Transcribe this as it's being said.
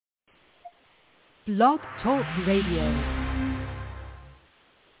Blog Talk Radio.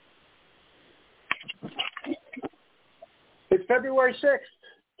 It's February 6th,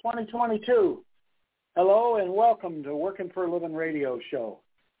 2022. Hello and welcome to Working for a Living radio show,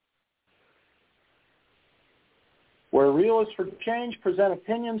 where Realists for Change present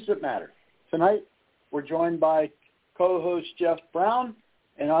opinions that matter. Tonight, we're joined by co-host Jeff Brown,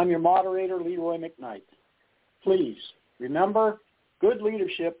 and I'm your moderator, Leroy McKnight. Please remember, good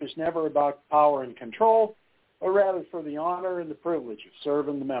leadership is never about power and control, but rather for the honor and the privilege of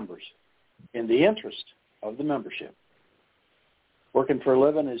serving the members in the interest of the membership. Working for a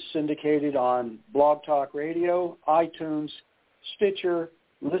Living is syndicated on Blog Talk Radio, iTunes, Stitcher,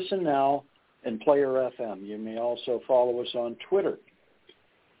 Listen Now, and Player FM. You may also follow us on Twitter.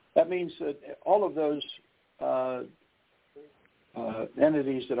 That means that all of those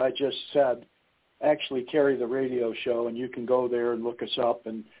entities that I just said actually carry the radio show, and you can go there and look us up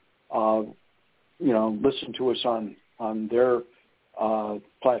and listen to us on their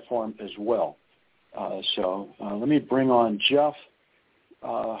platform as well. So let me bring on Jeff.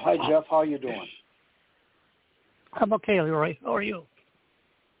 Hi, Jeff. How are you doing? I'm okay, Leroy. How are you?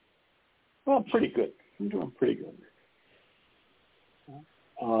 Well, pretty good. I'm doing pretty good.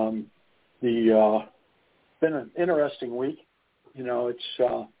 Been an interesting week. You know, it's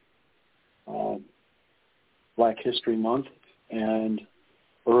Black History Month, and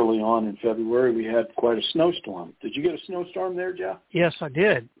early on in February we had quite a snowstorm. Did you get a snowstorm there, Jeff? Yes, I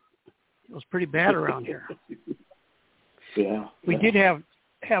did. It was pretty bad around here. Yeah. We did have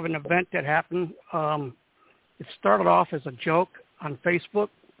an event that happened. It started off as a joke on Facebook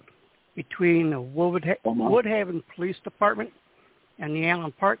between the Woodhaven Police Department and the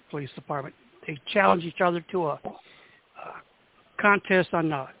Allen Park Police Department. They challenged each other to a contest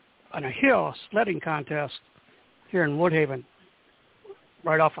on a hill, a sledding contest here in Woodhaven,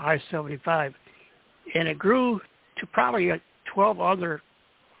 right off of I-75. And it grew to probably 12 other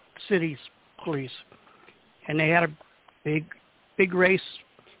cities' police. And they had a big race.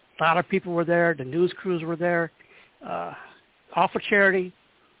 A lot of people were there. The news crews were there. All for charity.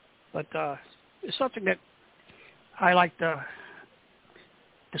 But it's something that I like to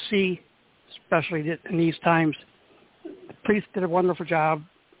see, especially in these times. The police did a wonderful job.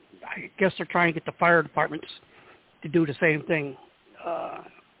 I guess they're trying to get the fire departments to do the same thing.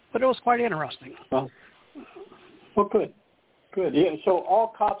 But it was quite interesting. Well, good. Good. Yeah, so all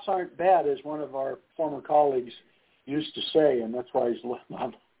cops aren't bad, as one of our former colleagues used to say, and that's why he's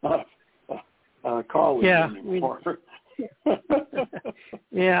not a colleague anymore.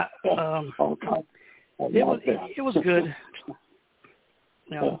 Yeah. All cops it was good.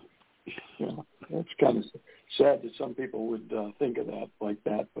 Yeah. It's kind of sad that some people would think of that like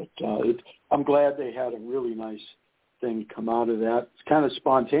that, but I'm glad they had a really nice thing come out of that. It's kind of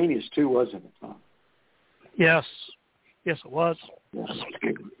spontaneous too, wasn't it? Huh? Yes, it was. Yeah.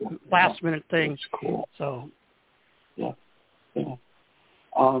 Last minute thing. That's cool. So. Yeah.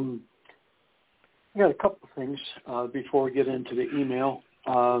 I got a couple of things before we get into the email.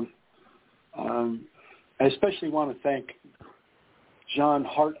 I especially want to thank John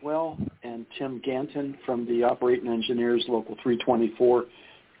Hartwell and Tim Ganton from the Operating Engineers Local 324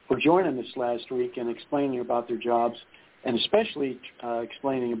 for joining us last week and explaining about their jobs, and especially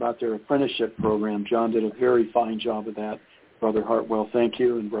explaining about their apprenticeship program. John did a very fine job of that. Brother Hartwell, thank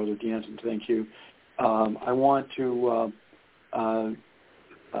you, and Brother Ganton, thank you. I want to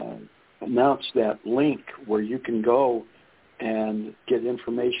announce that link where you can go and get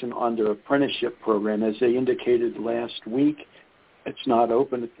information on their apprenticeship program. As they indicated last week, it's not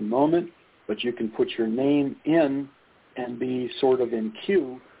open at the moment, but you can put your name in and be sort of in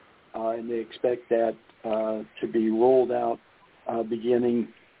queue, and they expect that to be rolled out beginning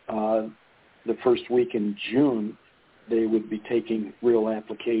the first week in June. They would be taking real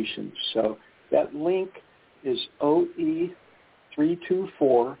applications. So that link is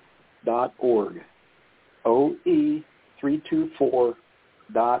OE324.org,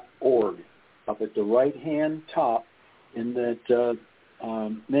 OE324.org. Up at the right-hand top in that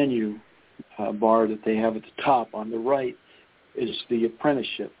menu bar that they have at the top on the right is the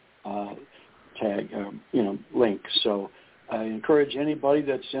apprenticeship link. So I encourage anybody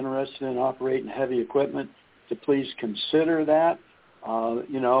that's interested in operating heavy equipment to please consider that.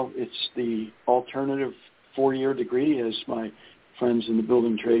 It's the alternative 4-year degree, as my friends in the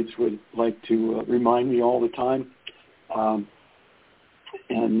building trades would like to remind me all the time.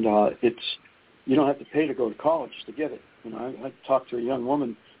 You don't have to pay to go to college to get it. I talked to a young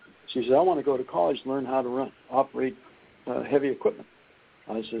woman. She said, I want to go to college and learn how to operate heavy equipment.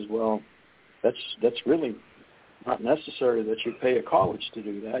 I says, well, that's really not necessary that you pay a college to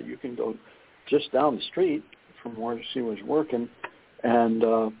do that. You can go just down the street from where she was working and,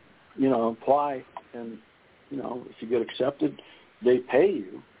 apply. And, if you get accepted, they pay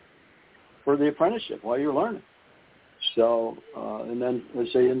you for the apprenticeship while you're learning. So, and then as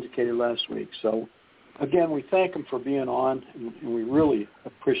they indicated last week. So, again, we thank them for being on, and we really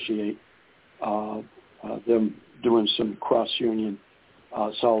appreciate them doing some cross-union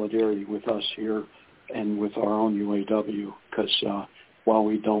solidarity with us here and with our own UAW, because while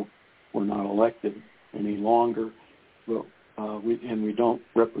we're not elected any longer, but, we don't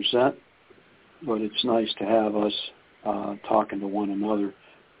represent, but it's nice to have us talking to one another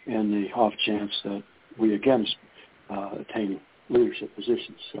in the off chance that we again attain leadership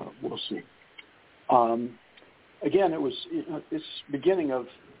positions. So we'll see. Again, it was this beginning of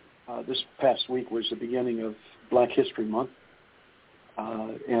this past week was the beginning of Black History Month,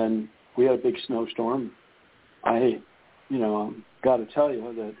 and we had a big snowstorm. I got to tell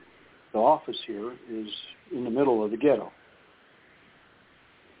you that the office here is in the middle of the ghetto,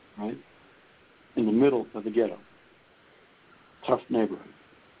 right? In the middle of the ghetto. Tough neighborhood.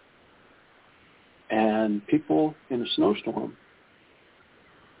 And people in a snowstorm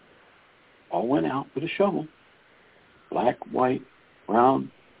all went out with a shovel. Black, white, brown,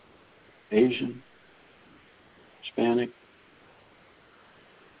 Asian, Hispanic,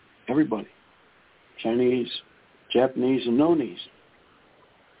 everybody. Chinese, Japanese, and no-knees.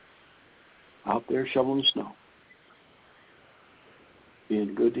 Out there shoveling snow.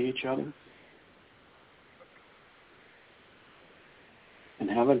 Being good to each other. And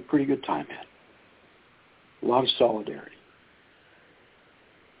having a pretty good time at it. A lot of solidarity.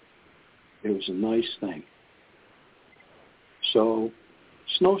 It was a nice thing. So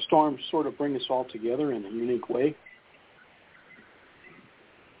snowstorms sort of bring us all together in a unique way.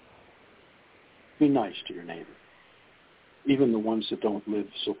 Be nice to your neighbor, even the ones that don't live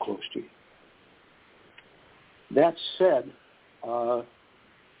so close to you. That said,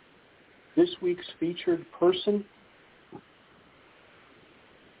 this week's featured person,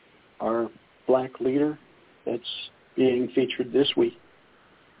 our black leader that's being featured this week,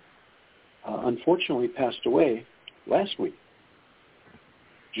 unfortunately passed away last week.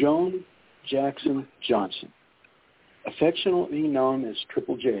 Joan Jackson Johnson, affectionately known as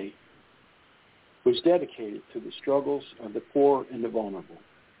Triple J, was dedicated to the struggles of the poor and the vulnerable.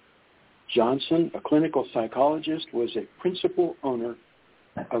 Johnson, a clinical psychologist, was a principal owner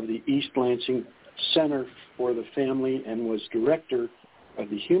of the East Lansing Center for the Family and was director of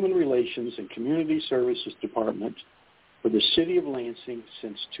the Human Relations and Community Services Department for the City of Lansing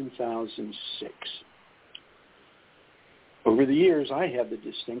since 2006. Over the years, I had the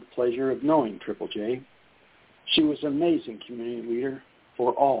distinct pleasure of knowing Triple J. She was an amazing community leader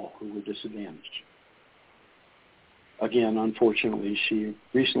for all who were disadvantaged. Again, unfortunately, she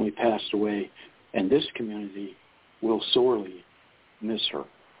recently passed away, and this community will sorely miss her.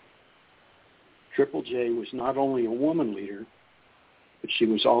 Triple J was not only a woman leader, but she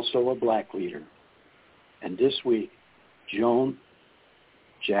was also a black leader. And this week, Joan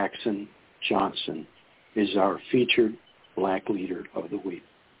Jackson Johnson is our featured black leader of the week.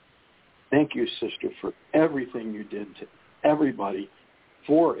 Thank you, sister, for everything you did to everybody,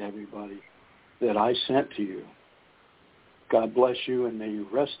 for everybody that I sent to you. God bless you, and may you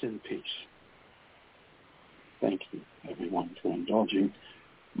rest in peace. Thank you, everyone, for indulging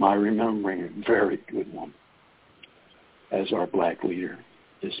my remembering a very good one as our black leader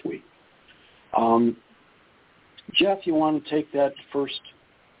this week. Jeff, you want to take that first?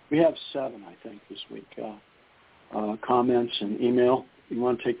 We have 7, I think, this week, comments and email. You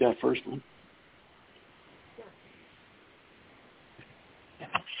want to take that first one?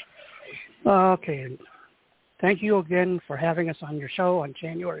 Okay. Thank you again for having us on your show on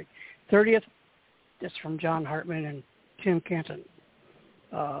January 30th. This is from John Hartman and Tim Canton.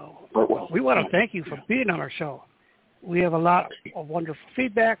 We want to thank you for being on our show. We have a lot of wonderful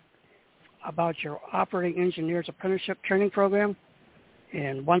feedback about your Operating Engineers Apprenticeship Training Program.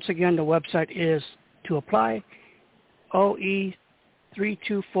 And once again, the website is to apply,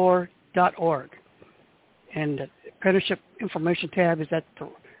 OE324.org. And the apprenticeship information tab is at the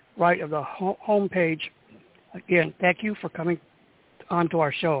right of the home page. Again, thank you for coming on to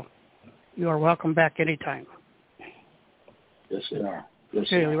our show. You are welcome back anytime. Yes, they are. Yes,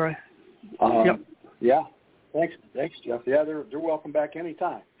 okay, Leroy. Yep. Yeah. Thanks, Jeff. Yeah, they're welcome back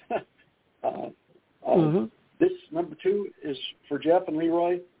anytime. This number 2 is for Jeff and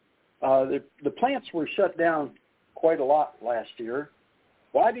Leroy. The plants were shut down quite a lot last year.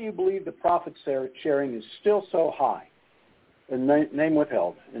 Why do you believe the profit sharing is still so high? And name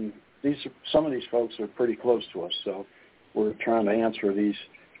withheld. And some of these folks are pretty close to us, so we're trying to answer these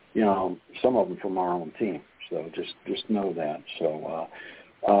some of them from our own team. So just know that. So,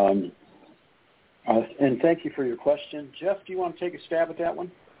 and thank you for your question. Jeff, do you want to take a stab at that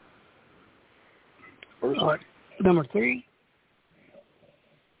one first? Number 3?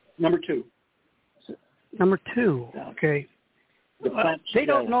 Number 2. Number 2, okay. They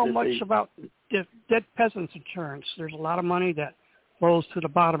don't know much about dead peasants insurance. There's a lot of money that flows to the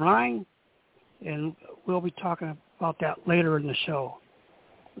bottom line, and we'll be talking about that later in the show.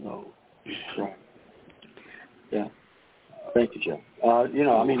 So. Right. Yeah. Thank you, Jeff.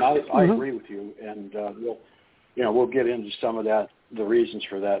 I agree with you, and we'll get into some of that, the reasons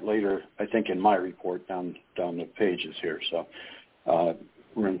for that later. I think in my report down the pages here. So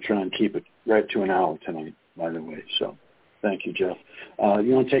we're going to try and keep it right to an hour tonight, by the way. So thank you, Jeff.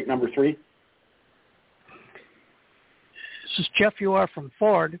 You want to take number 3? This is Jeff. You are from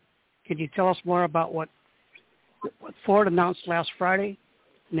Ford. Can you tell us more about what Ford announced last Friday?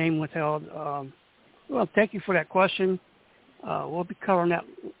 Name withheld. Well, thank you for that question. We'll be covering that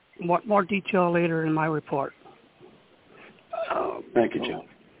more detail later in my report. Thank you, Jeff.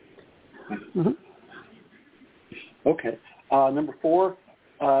 Mm-hmm. Okay. Number 4,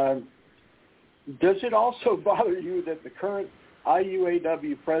 does it also bother you that the current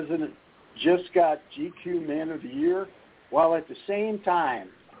IUAW president just got GQ Man of the Year, while at the same time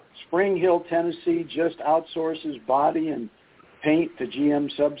Spring Hill, Tennessee just outsources body and paint to GM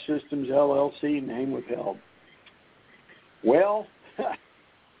Subsystems LLC, name withheld? Well,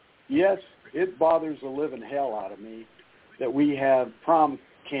 yes, it bothers the living hell out of me that we have prom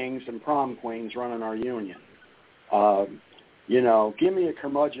kings and prom queens running our union. Give me a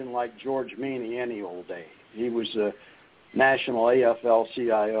curmudgeon like George Meany any old day. He was a national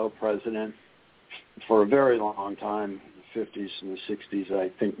AFL-CIO president for a very long time, the 50s and the 60s, I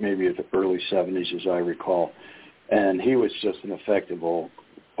think maybe the early 70s as I recall. And he was just an effective old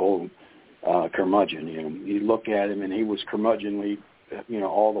curmudgeon. You look at him, and he was curmudgeonly,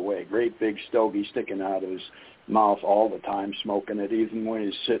 all the way. Great big stogie sticking out of his mouth all the time, smoking it, even when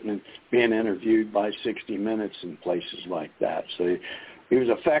he's sitting and being interviewed by 60 Minutes and places like that. So he was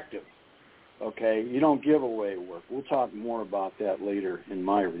effective. Okay, you don't give away work. We'll talk more about that later in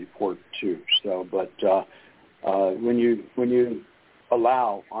my report too. So, but when you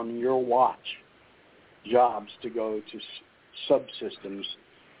allow on your watch jobs to go to subsystems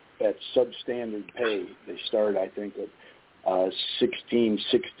at substandard pay, they start, I think, at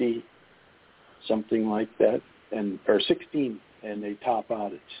 $16.60, something like that, or 16, and they top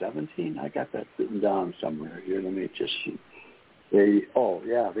out at 17. I got that written down somewhere here. Let me just see. They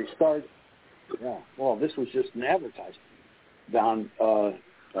start. Yeah. Well, this was just an advertisement down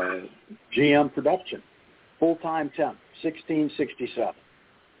GM Production, full-time temp, $16.67.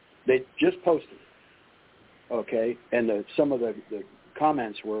 They just posted it. Okay, and some of the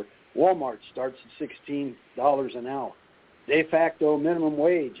comments were, Walmart starts at $16 an hour. De facto minimum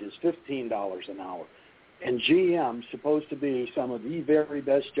wage is $15 an hour. And GM, supposed to be some of the very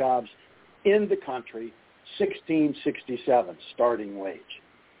best jobs in the country, $16.67 starting wage.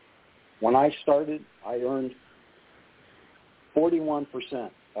 When I started, I earned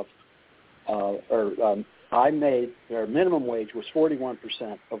 41% of, their minimum wage was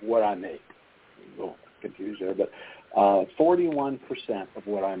 41% of what I made. A little confused there, but 41% of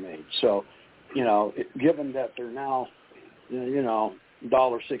what I made. So, given that they're now,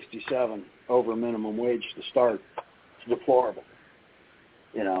 $1.67 over minimum wage to start, it's deplorable.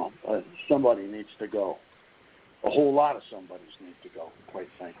 Somebody needs to go. A whole lot of somebodies need to go, quite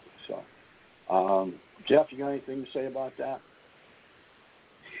frankly. So, Jeff, you got anything to say about that?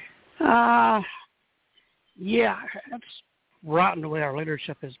 Yeah, that's rotten the way our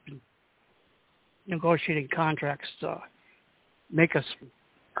leadership has been negotiating contracts to make us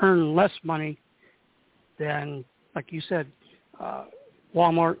earn less money than, like you said,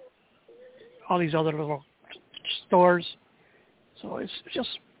 Walmart, all these other little stores. So it's just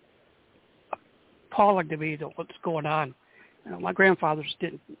appalling to me what's going on. My grandfathers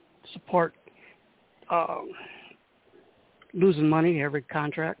didn't support losing money every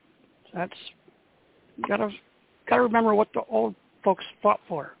contract. That's, you gotta remember what the old folks fought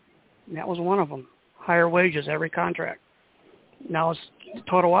for, and that was one of them: higher wages every contract. Now it's the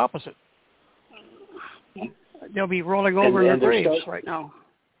total opposite. They'll be rolling over in their graves right now.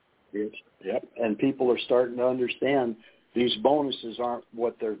 Yep, and people are starting to understand these bonuses aren't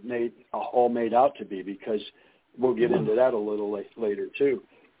what they're all made out to be, because we'll get into that a little later too.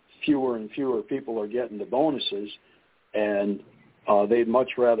 Fewer and fewer people are getting the bonuses, and they'd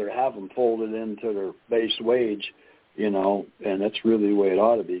much rather have them folded into their base wage, and that's really the way it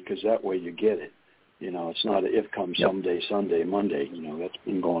ought to be, because that way you get it. It's not a if come someday, Sunday, Monday. That's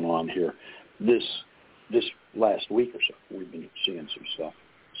been going on here this last week or so. We've been seeing some stuff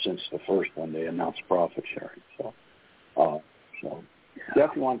since the first one they announced profit sharing. So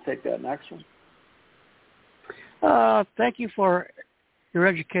Jeff, you want to take that next one? Thank you for your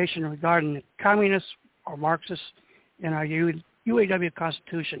education regarding the communists or Marxists in our UAW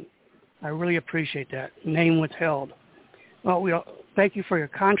Constitution. I really appreciate that. Name withheld. Well, we thank you for your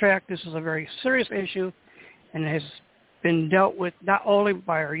contract. This is a very serious issue, and it has been dealt with not only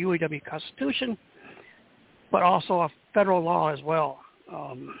by our UAW Constitution, but also a federal law as well.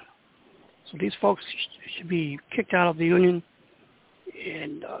 So these folks should be kicked out of the union,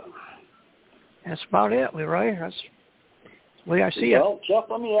 and that's about it, Leroy. That's the way I see it. Well, Jeff,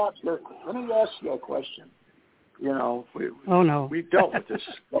 let me ask you a question. We've dealt with this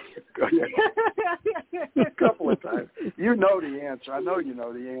a couple of times. You know the answer. I know you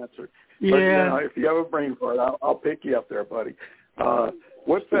know the answer. Yeah. But, if you have a brain fart, I'll pick you up there, buddy.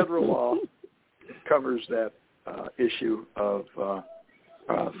 What federal law covers that issue of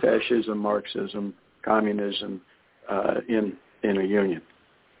fascism, Marxism, communism in a union?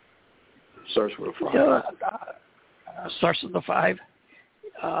 Starts with a 5. Starts with a 5.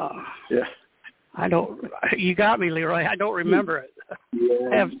 Yeah. I don't. You got me, Leroy. I don't remember it. Yeah,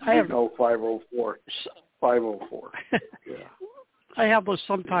 I have 504. 504. Yeah. I have those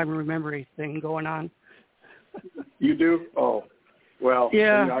sometime remembering thing going on. You do? Oh, well.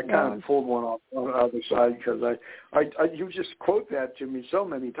 Yeah. I kind of pulled one off on the other side because I you just quote that to me so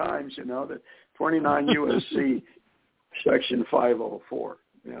many times. That 29 USC Section 504.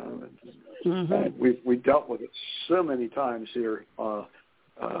 We dealt with it so many times here.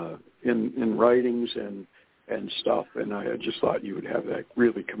 In writings and stuff, and I just thought you would have that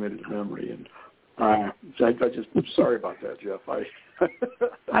really committed memory, and I'm sorry about that, Jeff.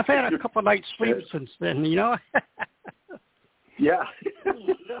 I've had a couple of nights sleep since then, Yeah.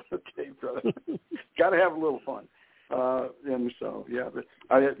 Okay, brother. Got to have a little fun, and so yeah. But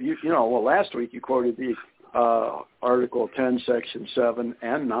last week you quoted the Article 10, Section 7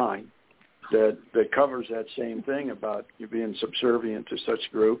 and 9. That covers that same thing about you being subservient to such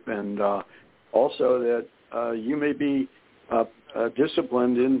group, and also that you may be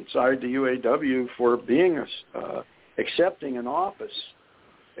disciplined inside the UAW for being accepting an office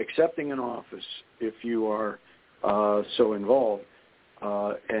if you are so involved,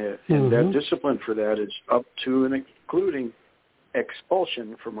 and that discipline for that is up to and including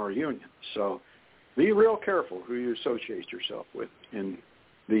expulsion from our union. So be real careful who you associate yourself with in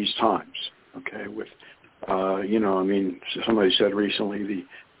these times. Okay, with, somebody said recently the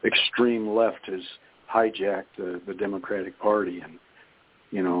extreme left has hijacked the Democratic Party, and,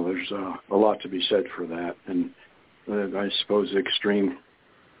 there's a lot to be said for that. And I suppose the extreme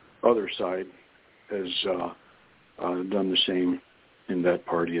other side has done the same in that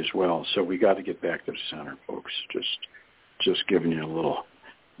party as well. So we got to get back to the center, folks. Just giving you a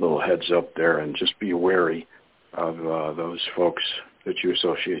little heads up there, and just be wary of those folks that you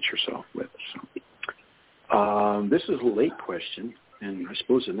associate yourself with. So, this is a late question, and I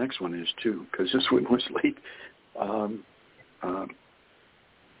suppose the next one is too, because this one was late. Do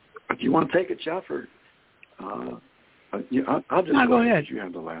you want to take it, Jeff, or I'll just go ahead. You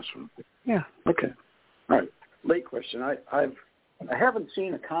have the last one. Yeah. Okay. All right. Late question. I haven't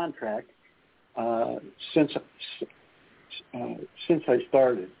seen a contract since I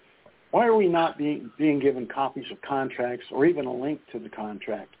started. Why are we not being given copies of contracts or even a link to the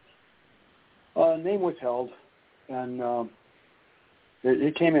contract? Name withheld, and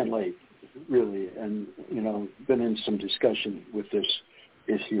it came in late, really, and, been in some discussion with this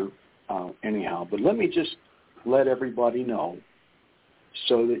issue anyhow. But let me just let everybody know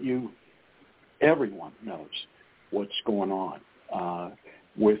so that everyone knows what's going on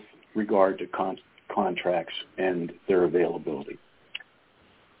with regard to contracts and their availability.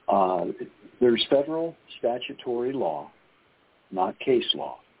 There's federal statutory law, not case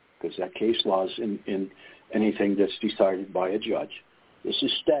law, because that case law is in anything that's decided by a judge. This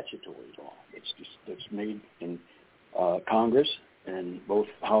is statutory law. That's made in Congress and both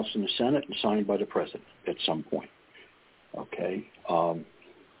House and the Senate and signed by the President at some point. Okay.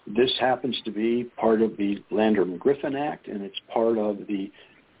 This happens to be part of the Lander-McGriffin Act, and it's part of the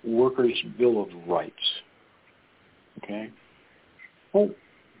Workers' Bill of Rights. Okay. Oh,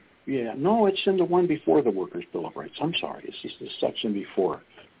 yeah. No, it's in the one before the Workers' Bill of Rights. I'm sorry. It's just the section before.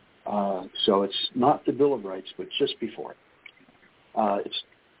 So it's not the Bill of Rights, but just before it. It's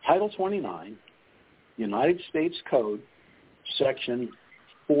Title 29, United States Code, Section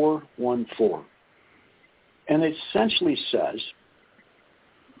 414. And it essentially says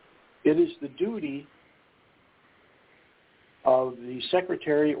it is the duty of the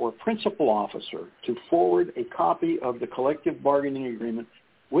secretary or principal officer to forward a copy of the collective bargaining agreement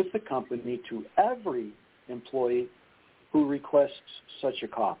with the company to every employee who requests such a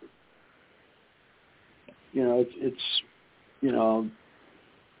copy.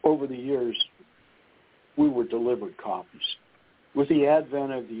 Over the years, we were delivered copies. With the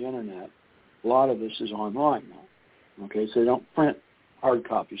advent of the Internet, a lot of this is online now. Okay, so they don't print hard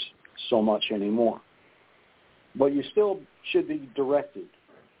copies so much anymore. But you still should be directed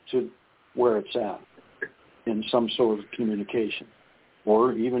to where it's at in some sort of communication.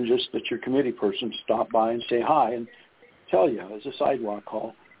 Or even just that your committee person stop by and say hi and tell you as a sidewalk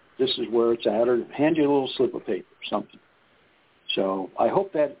call, this is where it's at, or hand you a little slip of paper or something. So I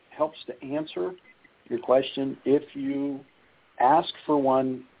hope that helps to answer your question. If you ask for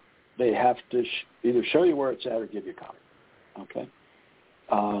one, they have to either show you where it's at or give you a copy. Okay.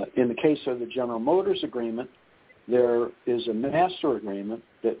 In the case of the General Motors agreement, there is a master agreement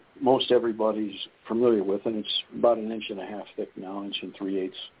that most everybody's familiar with, and it's about 1.5 inches thick now, 1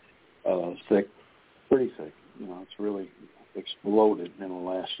 3/8 thick, pretty thick. It's really exploded in the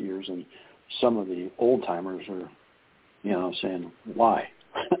last years, and some of the old timers are, saying why,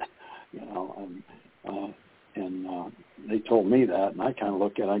 and they told me that, and I kind of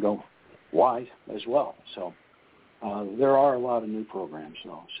look at it, I go, why as well. So there are a lot of new programs,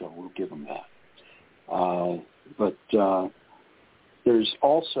 so we'll give them that. But there's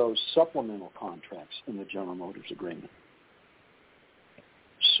also supplemental contracts in the General Motors agreement.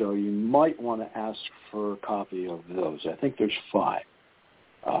 So you might want to ask for a copy of those. I think there's 5,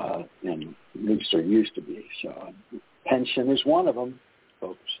 and at least there used to be. So pension is one of them,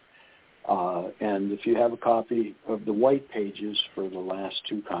 folks. And if you have a copy of the white pages for the last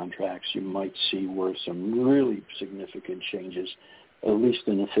 2 contracts, you might see where some really significant changes, at least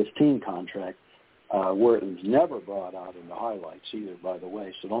in the 15 contract, where it was never brought out in the highlights either, by the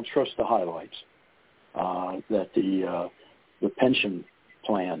way. So don't trust the highlights, that the pension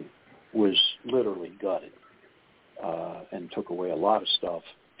plan was literally gutted and took away a lot of stuff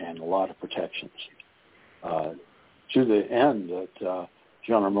and a lot of protections to the end that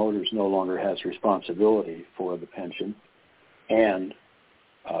General Motors no longer has responsibility for the pension, and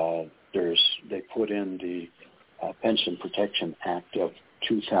they put in the Pension Protection Act of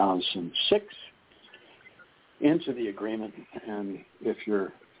 2006 into the agreement, and if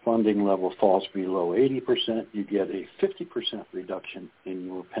your funding level falls below 80%, you get a 50% reduction in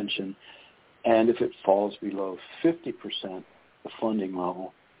your pension, and if it falls below 50%, the funding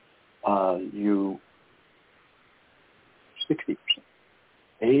level, you 60%,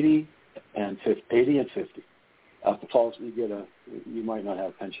 80 and 50. If it falls, you might not have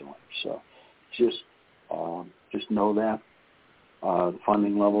a pension left. So just know that the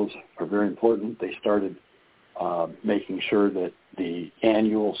funding levels are very important. They started making sure that the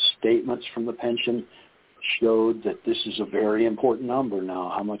annual statements from the pension showed that this is a very important number now,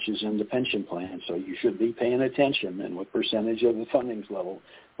 how much is in the pension plan. So you should be paying attention and what percentage of the funding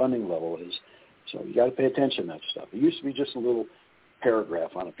level is. So you got to pay attention to that stuff. It used to be just a little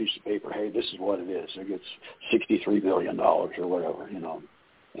paragraph on a piece of paper. Hey, this is what it is. It gets $63 billion or whatever,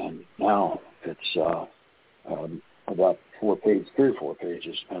 And now it's about 4 pages, 3 or 4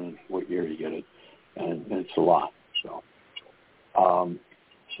 pages, depending what year you get it. And it's a lot.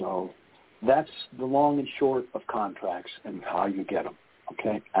 So that's the long and short of contracts and how you get them.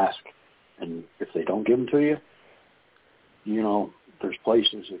 Okay, ask, and if they don't give them to you, there's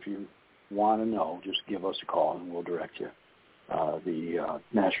places. If you want to know, just give us a call and we'll direct you. The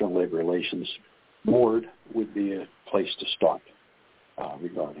National Labor Relations Board would be a place to start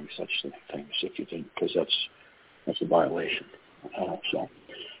regarding such things, if you think, because that's a violation.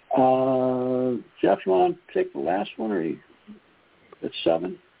 Jeff, you want to take the last one, or it's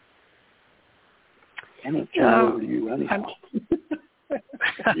 7? I'm going to turn it over to you anyhow.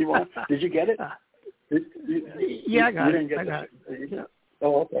 Did you get it? Yeah, I got it. Yeah.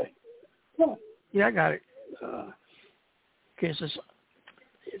 Oh, okay. Yeah, I got it. Okay, so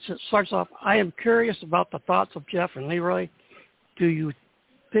it starts off, I am curious about the thoughts of Jeff and Leroy. Do you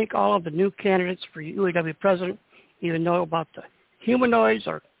think all of the new candidates for UAW president even know about the humanoids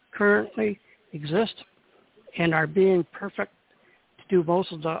or currently exist and are being perfect to do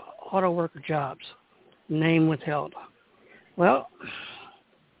most of the auto worker jobs? Name withheld. Well,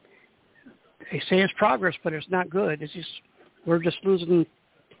 they say it's progress, but it's not good. It's just we're just losing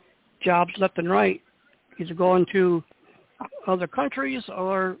jobs left and right, either going to other countries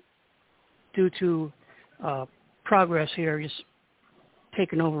or due to progress here is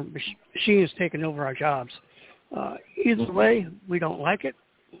taking over, machines taking over our jobs. Either way, we don't like it,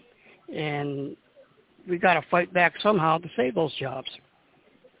 and we got to fight back somehow to save those jobs.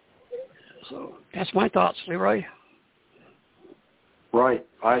 So that's my thoughts, Leroy. Right.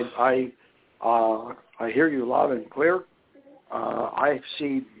 I hear you loud and clear. I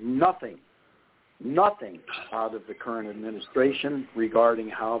see nothing out of the current administration regarding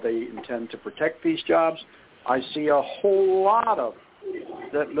how they intend to protect these jobs. I see a whole lot of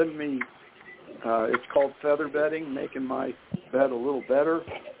that. It's called feather bedding, making my bed a little better.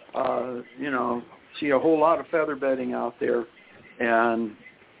 See a whole lot of feather bedding out there, and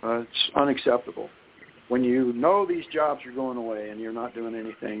it's unacceptable. When you know these jobs are going away and you're not doing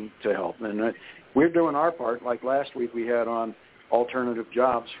anything to help. And we're doing our part. Like last week we had on alternative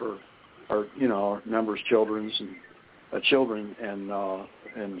jobs for our members' children and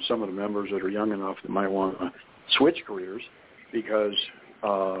some of the members that are young enough that might want to switch careers, because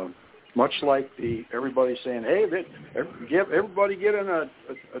much like everybody saying, hey, everybody get in a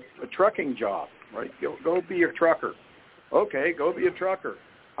trucking job, right? Go be a trucker. Okay, go be a trucker.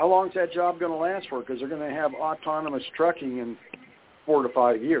 How long is that job going to last for? Because they're going to have autonomous trucking in 4 to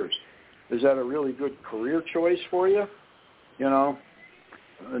 5 years. Is that a really good career choice for you?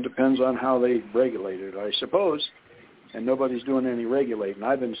 It depends on how they regulate it, I suppose. And nobody's doing any regulating.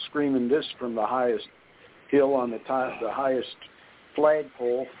 I've been screaming this from the highest hill on the highest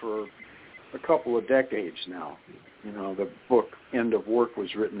flagpole for a couple of decades now. The book End of Work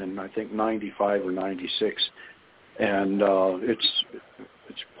was written in, I think, 95 or 96. And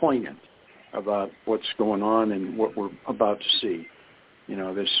it's poignant about what's going on and what we're about to see.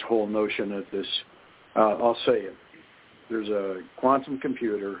 This whole notion of this, I'll say it. There's a quantum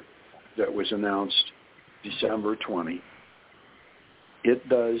computer that was announced December 20. It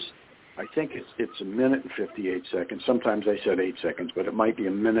does, I think it's a minute and 58 seconds. Sometimes I said 8 seconds, but it might be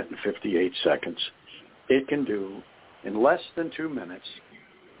a minute and 58 seconds. It can do, in less than 2 minutes,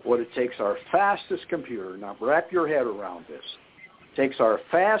 what it takes our fastest computer. Now, wrap your head around this. It takes our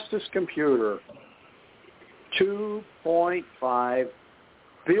fastest computer 2.5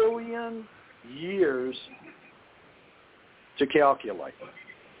 billion years to calculate,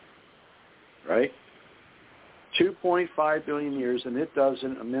 right? 2.5 billion years, and it does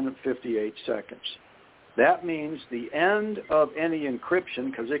in a minute 58 seconds. That means the end of any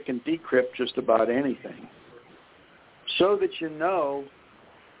encryption, because it can decrypt just about anything. So that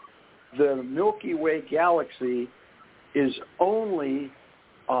the Milky Way galaxy is only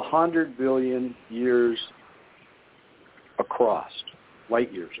 100 billion years across,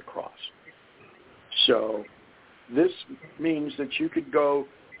 light years across. So this means that you could go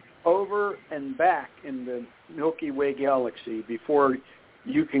over and back in the Milky Way galaxy before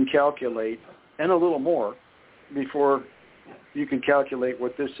you can calculate, and a little more, before you can calculate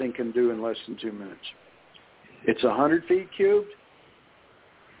what this thing can do in less than 2 minutes. It's 100 feet cubed.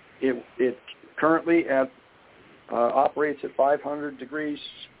 It currently operates at 500 degrees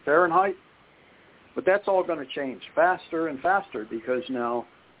Fahrenheit, but that's all going to change faster and faster, because now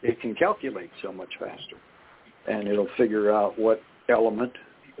it can calculate so much faster. And it'll figure out what element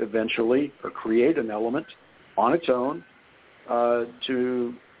eventually, or create an element on its own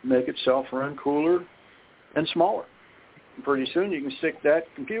to make itself run cooler and smaller. And pretty soon you can stick that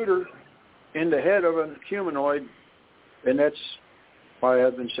computer in the head of a humanoid, and that's why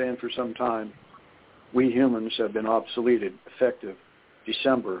I've been saying for some time, we humans have been obsoleted effective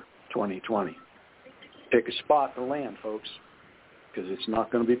December 2020. Pick a spot to land, folks, because it's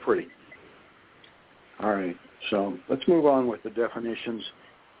not going to be pretty. All right, so let's move on with the definitions.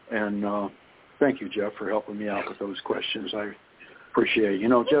 And thank you, Jeff, for helping me out with those questions. I appreciate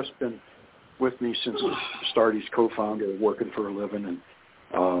it. Jeff's been with me since the start. He's co-founder, working for a living, and,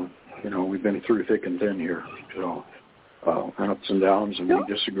 we've been through thick and thin here. So ups and downs, and we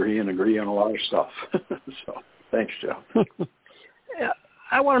disagree and agree on a lot of stuff. So thanks, Jeff. Yeah,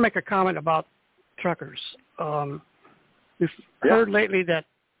 I want to make a comment about truckers. We've heard lately that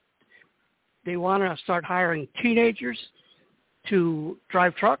they want to start hiring teenagers to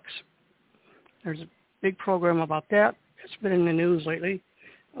drive trucks. There's a big program about that. It's been in the news lately.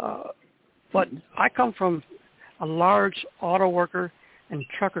 But I come from a large auto worker and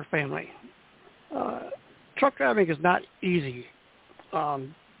trucker family. Truck driving is not easy. The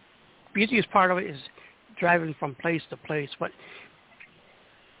easiest part of it is driving from place to place, but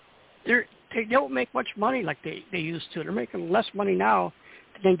they don't make much money like they used to. They're making less money now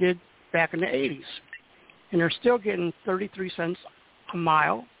than they did back in the 80s. And they're still getting 33 cents a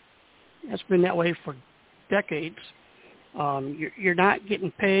mile. It's been that way for decades. You're not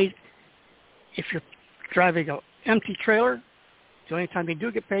getting paid if you're driving an empty trailer. The only time they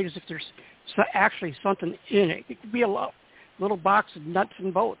do get paid is if there's actually something in it. It could be a little box of nuts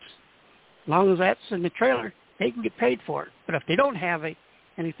and bolts. As long as that's in the trailer, they can get paid for it. But if they don't have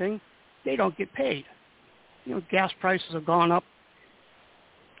anything, they don't get paid. Gas prices have gone up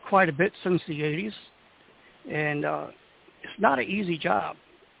quite a bit since the 80s, and it's not an easy job.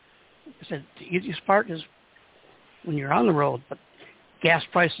 Like I said, the easiest part is when you're on the road, but gas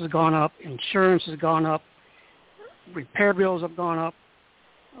prices have gone up, insurance has gone up, repair bills have gone up,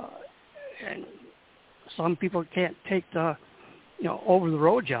 and some people can't take the,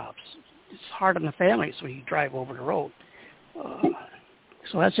 over-the-road jobs. It's hard on the families when you drive over the road.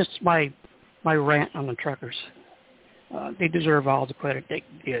 So that's just my rant on the truckers. They deserve all the credit they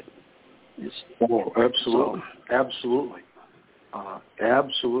can get. Absolutely. Absolutely.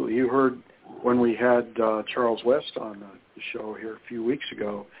 Absolutely. You heard when we had Charles West on the show here a few weeks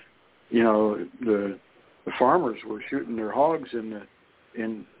ago, the farmers were shooting their hogs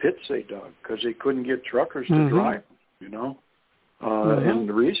in pits they dug because they couldn't get truckers to drive them, and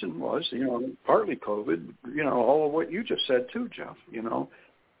the reason was, partly COVID, all of what you just said too, Jeff,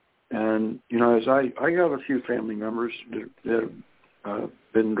 and, as I got a few family members that have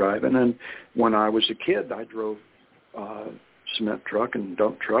been driving, and when I was a kid, I drove cement truck and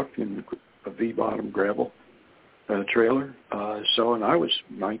dump truck and a V-bottom gravel trailer. And I was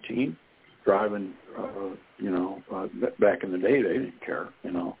 19 driving, back in the day, they didn't care,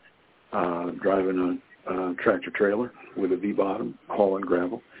 driving a tractor trailer with a V-bottom hauling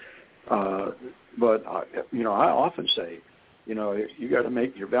gravel. But, I often say, you got to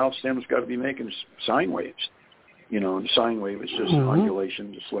make, your valve stem's got to be making sine waves. And sine wave is just an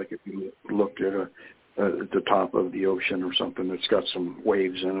undulation, just like if you looked at the top of the ocean or something that's got some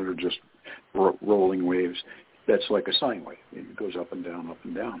waves in it or just rolling waves. That's like a sine wave. It goes up and down,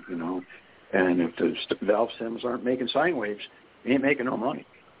 And if the valve stems aren't making sine waves, they ain't making no money,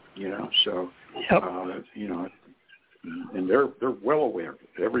 So, and they're well aware.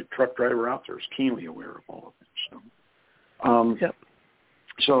 Every truck driver out there is keenly aware of all of it. So,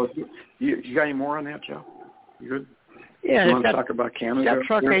 So you got any more on that, Joe? You good? Yeah. You want to talk about Canada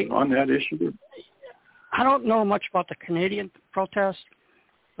on that issue? I don't know much about the Canadian protest,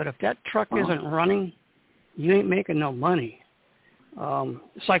 but if that truck isn't running, you ain't making no money.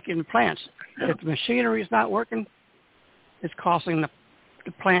 It's like in plants. If the machinery is not working, it's costing the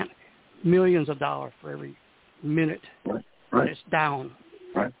plant millions of dollars for every minute that it's down.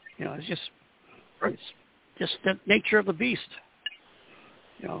 Right. It's just it's just the nature of the beast.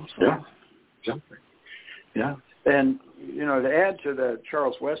 So. Yeah. Exactly. Yeah. And, to add to the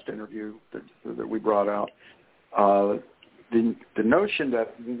Charles West interview that we brought out, the notion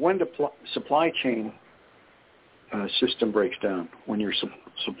that when the supply chain system breaks down, when your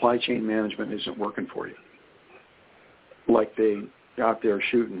supply chain management isn't working for you, like they out there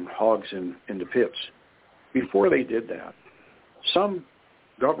shooting hogs into pits, before they did that, some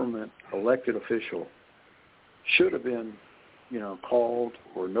government elected official should have been, called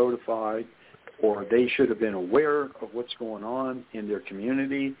or notified, or they should have been aware of what's going on in their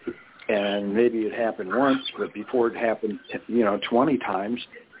community. And maybe it happened once, but before it happened, 20 times,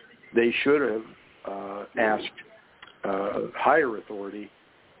 they should have asked higher authority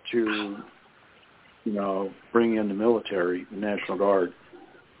to, bring in the military, the National Guard,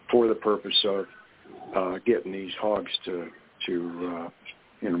 for the purpose of getting these hogs to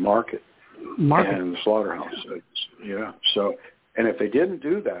market and the slaughterhouse. Yeah. So, and if they didn't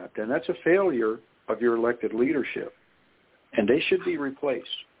do that, then that's a failure of your elected leadership, and they should be replaced.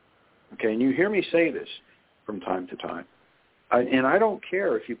 Okay, and you hear me say this from time to time, and I don't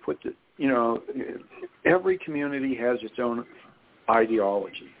care if you put every community has its own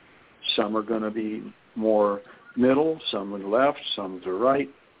ideology. Some are going to be more middle, some on the left, some to the right,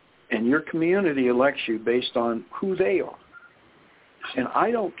 and your community elects you based on who they are. And I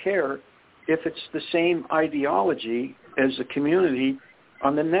don't care if it's the same ideology as the community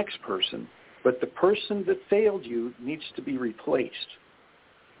on the next person, but the person that failed you needs to be replaced.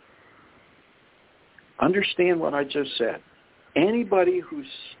 Understand what I just said. Anybody who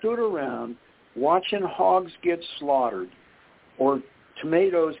stood around watching hogs get slaughtered or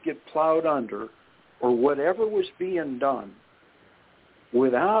tomatoes get plowed under or whatever was being done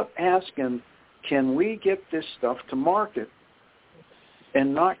without asking, can we get this stuff to market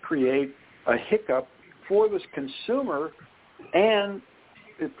and not create a hiccup for this consumer and,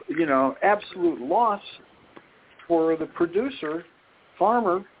 absolute loss for the producer,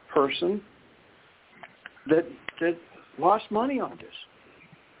 farmer person that lost money on this.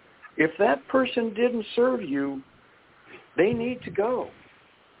 If that person didn't serve you, they need to go.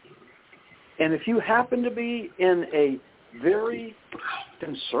 And if you happen to be in a very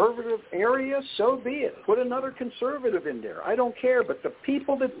conservative area, so be it. Put another conservative in there. I don't care. But the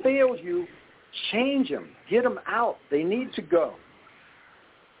people that fail you, change them. Get them out. They need to go.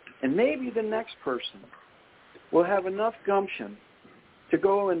 And maybe the next person will have enough gumption to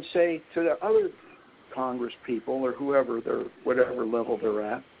go and say to the other Congress people or whoever they're, whatever level they're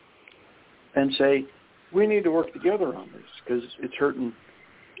at, and say, we need to work together on this because it's hurting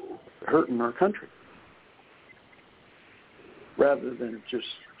our country, rather than just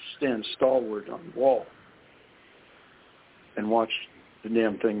stand stalwart on the wall and watch the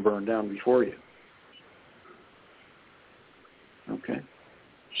damn thing burn down before you. Okay,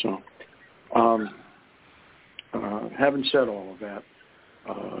 so having said all of that,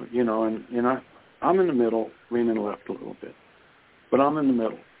 I'm in the middle, leaning left a little bit, but I'm in the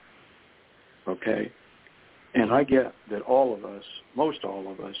middle. Okay, and I get that all of us, most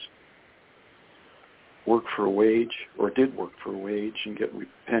all of us, work for a wage or did work for a wage and get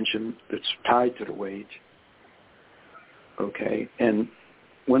a pension that's tied to the wage. Okay, and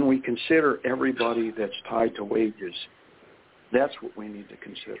when we consider everybody that's tied to wages, that's what we need to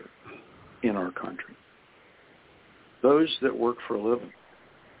consider in our country. Those that work for a living,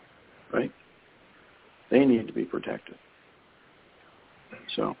 right? They need to be protected.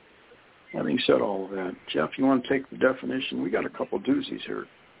 So, having said all of that, Jeff, you want to take the definition? We got a couple doozies here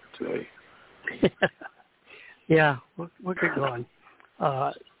today. Yeah, we'll get going.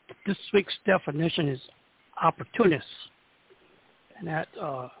 This week's definition is opportunist, and that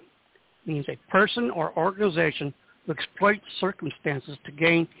means a person or organization who exploits circumstances to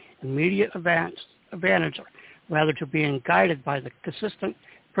gain immediate advantage rather to being guided by the consistent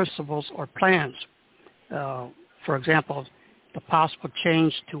principles or plans. For example, the possible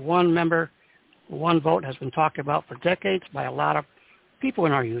change to one member, one vote has been talked about for decades by a lot of people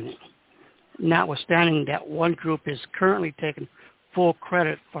in our union, notwithstanding that one group is currently taking full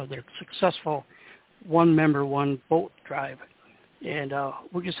credit for their successful one member, one vote drive. And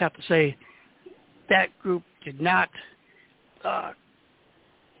we just have to say that group did not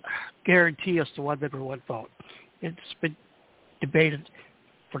guarantee us the one member, one vote. It's been debated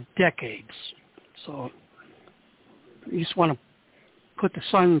for decades. So you just want to put the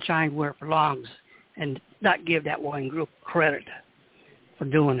sunshine where it belongs and not give that one group credit for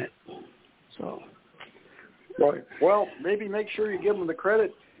doing it. So, right. Well, maybe make sure you give them the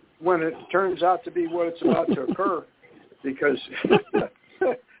credit when it turns out to be what it's about to occur, because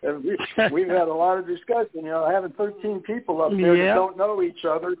we've had a lot of discussion. Having 13 people up there that don't know each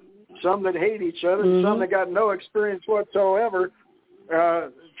other, some that hate each other, some that got no experience whatsoever,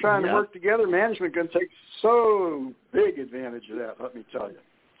 trying to work together. Management can take so big advantage of that, let me tell you.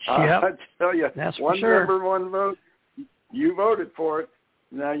 I tell you, that's one member, one vote. You voted for it.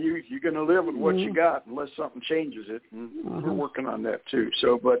 Now you're going to live with what you got unless something changes it, and we're working on that too.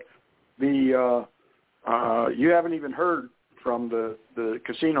 So, but the you haven't even heard from the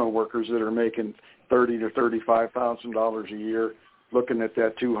casino workers that are making $30,000 to $35,000 a year, looking at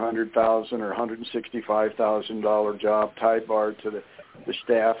that $200,000 or $165,000 job tied barred to the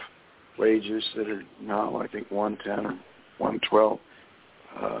staff wages that are now, I think, $110,000 or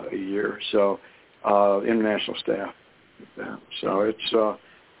 $112,000 a year. So, international staff. So it's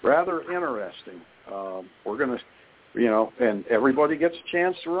rather interesting. We're going to, and everybody gets a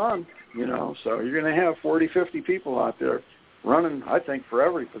chance to run, so you're going to have 40, 50 people out there running, I think, for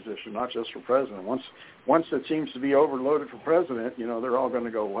every position, not just for president. Once it seems to be overloaded for president, they're all going to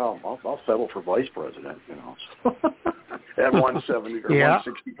go, well, I'll settle for vice president, at 170 or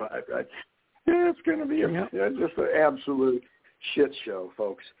 165, right? Yeah, it's going to be just an absolute shit show,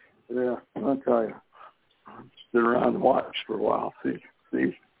 folks. Yeah, I'll tell you. Sit around and watch for a while. See,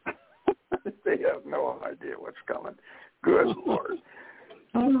 they have no idea what's coming. Good Lord.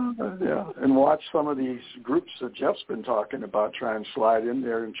 And watch some of these groups that Jeff's been talking about try and slide in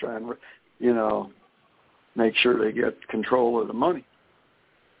there and try and, make sure they get control of the money.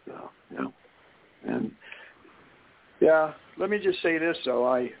 And let me just say this. So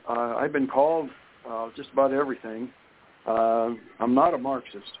I've been called just about everything. I'm not a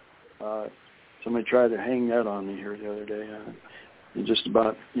Marxist. Somebody tried to hang that on me here the other day. It just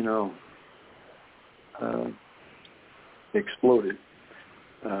about, exploded.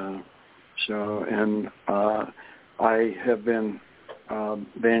 I have been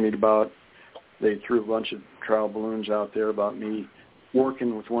bandied about. They threw a bunch of trial balloons out there about me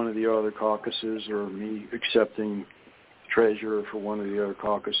working with one of the other caucuses or me accepting treasurer for one of the other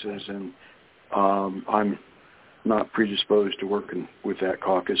caucuses, and I'm not predisposed to working with that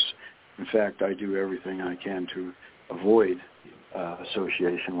caucus. In fact, I do everything I can to avoid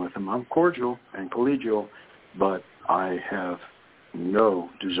association with them. I'm cordial and collegial, but I have no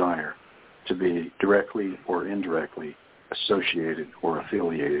desire to be directly or indirectly associated or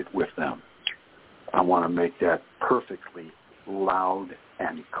affiliated with them. I want to make that perfectly loud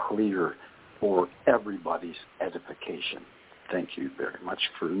and clear for everybody's edification. Thank you very much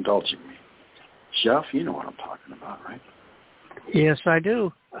for indulging me. Jeff, you know what I'm talking about, right? Yes, I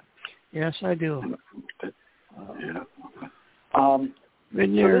do. Yes, I do. Yeah. So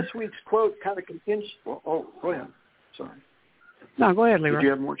this week's quote kind of continues. Oh, go ahead. Sorry. No, go ahead, Leroy. Did you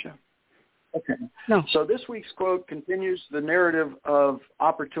have more, Jeff? Okay. No. So this week's quote continues the narrative of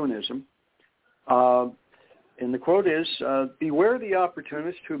opportunism. And the quote is, beware the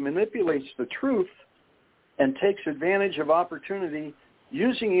opportunist who manipulates the truth and takes advantage of opportunity,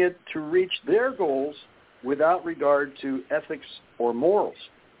 using it to reach their goals without regard to ethics or morals.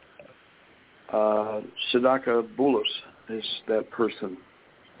 Sadaka Boulos is that person.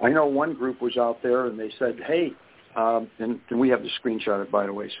 I know one group was out there and they said, hey, and we have to screenshot it, by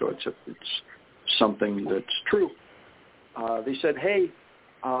the way, so it's something that's true. They said, hey,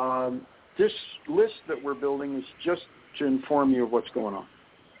 this list that we're building is just to inform you of what's going on.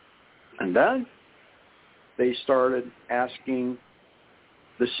 And then they started asking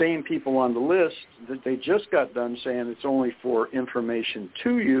the same people on the list that they just got done saying it's only for information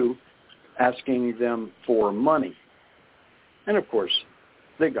to you, asking them for money. And, of course,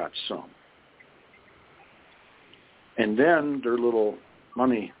 they got some. And then their little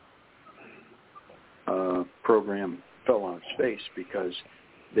money program fell on its face because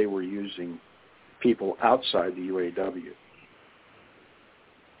they were using people outside the UAW.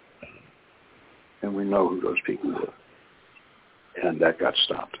 And we know who those people were. And that got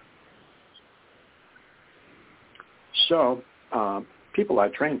stopped. So, people I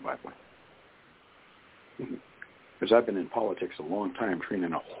trained, by the way. Because I've been in politics a long time,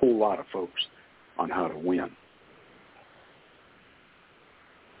 training a whole lot of folks on how to win.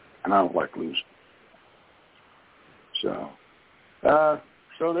 And I don't like losing. So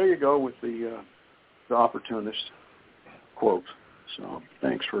there you go with the opportunist quote. So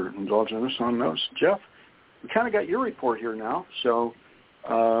thanks for indulging us on those. Jeff, we kind of got your report here now. So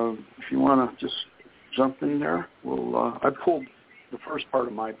if you want to just jump in there, I pulled the first part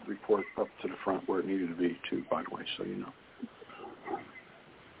of my report up to the front where it needed to be, too, by the way, so you know.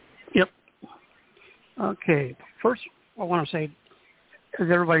 Yep. Okay. First, I want to say, as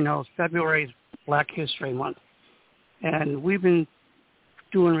everybody knows, February is Black History Month. And we've been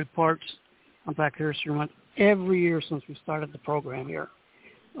doing reports on Black History Month every year since we started the program here.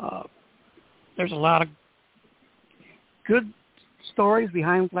 There's a lot of good stories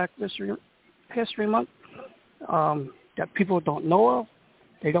behind Black History Month that people don't know of.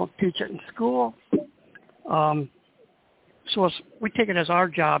 They don't teach it in school. So we take it as our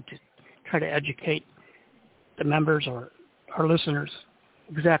job to try to educate the members or our listeners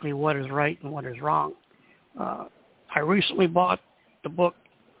exactly what is right and what is wrong. I recently bought the book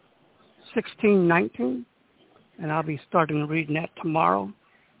 1619, and I'll be starting reading that tomorrow.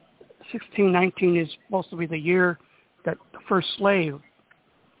 1619 is supposed to be the year that the first slave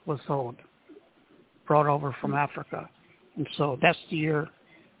was sold, brought over from Africa. And so that's the year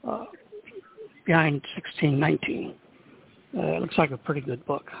behind 1619. It looks like a pretty good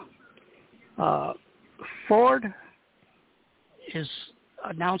book. Ford is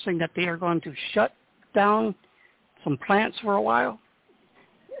announcing that they are going to shut down some plants for a while.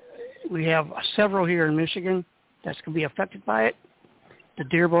 We have several here in Michigan that's going to be affected by it. The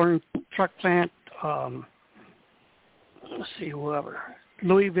Dearborn truck plant,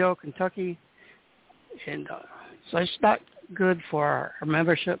 Louisville, Kentucky. And so it's not good for our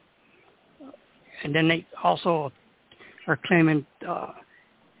membership. And then they also are claiming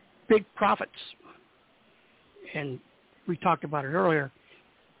big profits. And we talked about it earlier.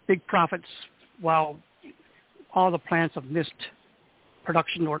 Big profits while all the plants have missed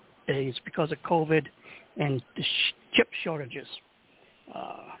production days because of COVID and the chip shortages.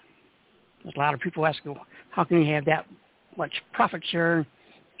 There's a lot of people asking, how can you have that much profit share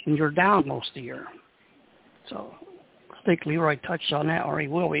and you're down most of the year? So I think Leroy touched on that, or he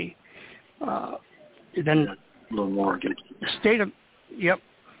will be. Then a little more. The state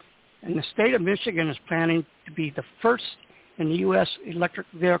of Michigan is planning to be the first in the U.S. electric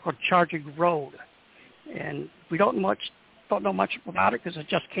vehicle charging road, and we don't know much about it because it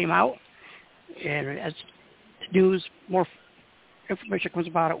just came out. And as news, more information comes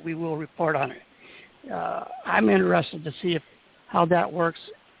about it, we will report on it. I'm interested to see how that works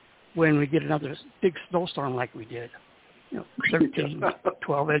when we get another big snowstorm like we did. 13,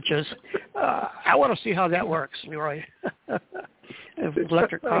 12 inches. I want to see how that works, Leroy. If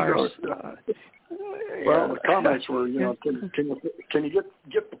electric cars. Well, the comments were, can you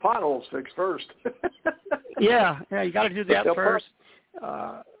get the potholes fixed first? yeah, you got to do that first.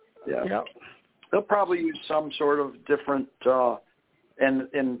 Yeah. They'll probably use some sort of different,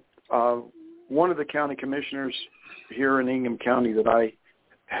 and one of the county commissioners here in Ingham County that I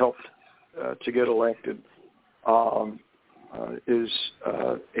helped to get elected is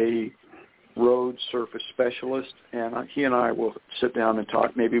a road surface specialist, and he and I will sit down and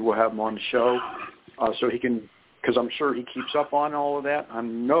talk. Maybe we'll have him on the show so he can, because I'm sure he keeps up on all of that. I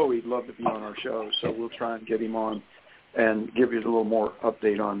know he'd love to be on our show, so we'll try and get him on and give you a little more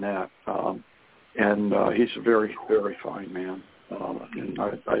update on that. And he's a very, very fine man, and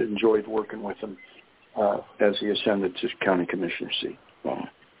I enjoyed working with him as he ascended to county commissioner seat.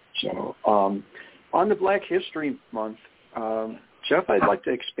 So on the Black History Month, Jeff, I'd like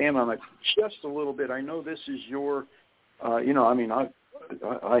to expand on it just a little bit. I know this is your, I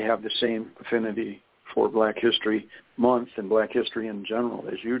have the same affinity for Black History Month and Black History in general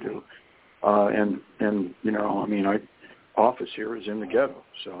as you do. My office here is in the ghetto,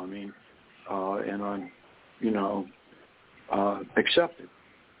 so and I'm, accepted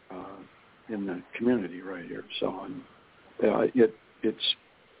in the community right here. So it's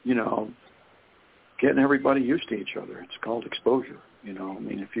getting everybody used to each other. It's called exposure.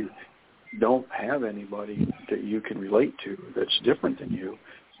 If you don't have anybody that you can relate to that's different than you,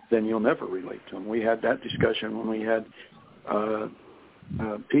 then you'll never relate to them. We had that discussion when we had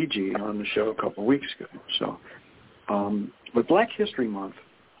PG on the show a couple of weeks ago. So, with Black History Month,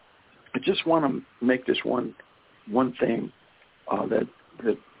 I just want to make this one thing that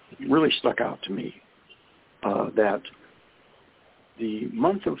really stuck out to me, that the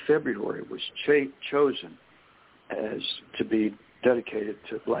month of February was chosen as to be dedicated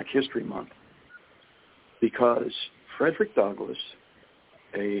to Black History Month because Frederick Douglass,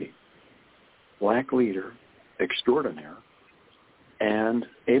 a black leader extraordinaire, and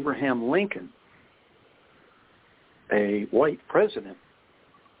Abraham Lincoln, a white president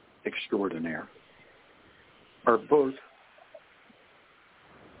extraordinaire, are both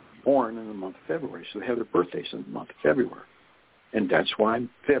born in the month of February. So they have their birthdays in the month of February. And that's why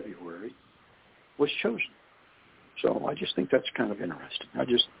February was chosen. So I just think that's kind of interesting. I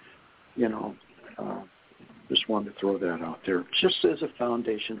just, just wanted to throw that out there, just as a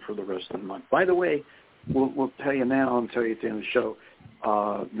foundation for the rest of the month. By the way, we'll tell you now and tell you at the end of the show,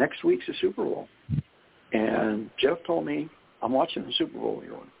 next week's the Super Bowl. And Jeff told me I'm watching the Super Bowl,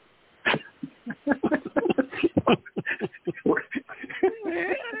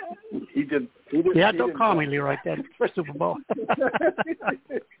 He did. Yeah, don't call me Leroy. That Super Bowl.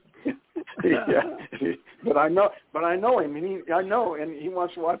 Yeah, but I know him, and he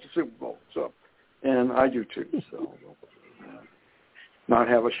wants to watch the Super Bowl. So, and I do too. So, not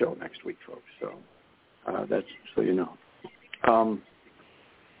have a show next week, folks. So, that's so you know.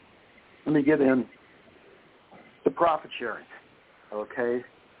 Let me get in the profit sharing, okay?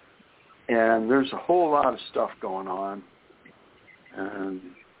 And there's a whole lot of stuff going on, and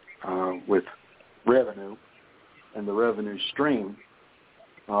with revenue and the revenue stream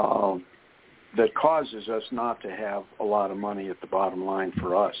that causes us not to have a lot of money at the bottom line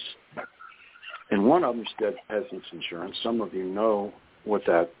for us. And one of them is Dead Peasants Insurance. Some of you know what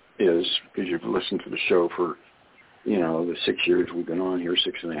that is because you've listened to the show for, the 6 years we've been on here,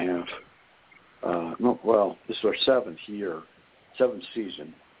 6.5. This is our seventh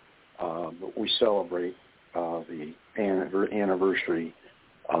season. But we celebrate the anniversary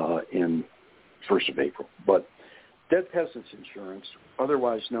in 1st of April. But Dead Peasants Insurance,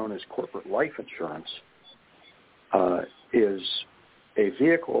 otherwise known as corporate life insurance, is a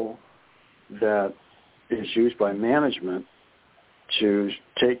vehicle that is used by management to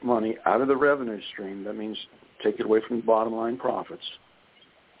take money out of the revenue stream. That means take it away from the bottom line profits,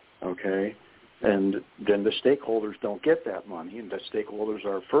 okay? And then the stakeholders don't get that money, and the stakeholders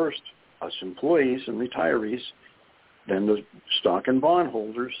are first us employees and retirees, then the stock and bond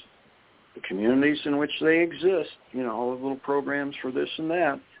holders, the communities in which they exist, all the little programs for this and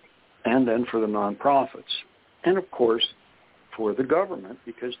that, and then for the nonprofits. And, of course, for the government,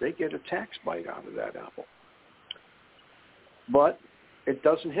 because they get a tax bite out of that apple. But it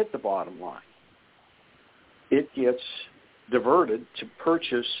doesn't hit the bottom line. It gets diverted to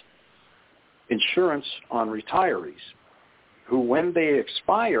purchase insurance on retirees who, when they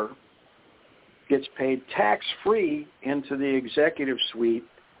expire, gets paid tax-free into the executive suite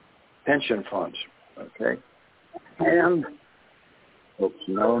pension funds, okay? And, oops,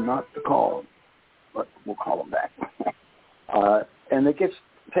 no, not to call them, but we'll call them back. And it gets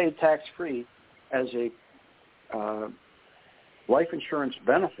paid tax-free as a life insurance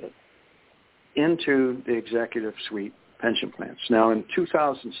benefit into the executive suite pension plans. Now, in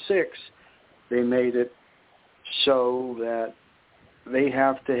 2006, they made it so that they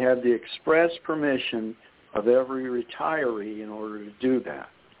have to have the express permission of every retiree in order to do that.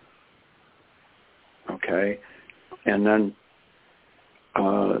 Okay? And then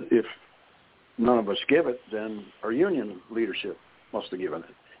if none of us give it, then our union leadership must have given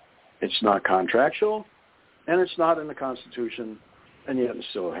it. It's not contractual, and it's not in the Constitution, and yet it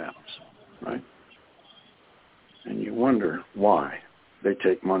still happens, right? And you wonder why they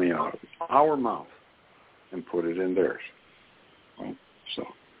take money out of our mouth and put it in theirs. Right? So,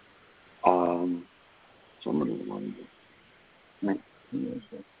 somebody wanted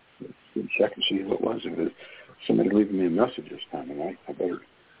to check and see who it was. If it, somebody leaving me a message this time tonight, I better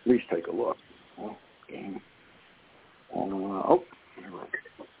at least take a look. Oh, dang.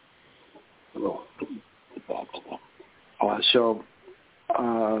 Hello. So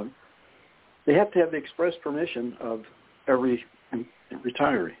they have to have the express permission of every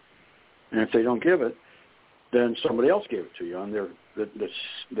retiree, and if they don't give it, then somebody else gave it to you on their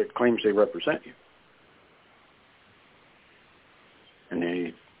that claims they represent you, and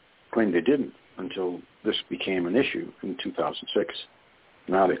they claim they didn't until this became an issue in 2006.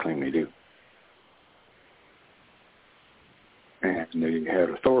 Now they claim they do. And they had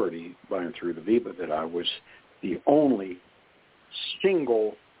authority by and through the VEBA that I was the only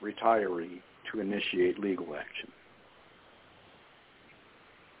single retiree to initiate legal action.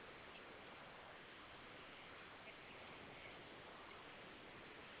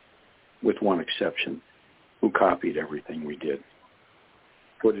 With one exception, who copied everything we did,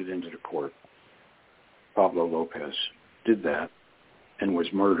 put it into the court. Pablo Lopez did that and was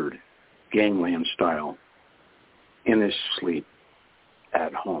murdered, gangland style, in his sleep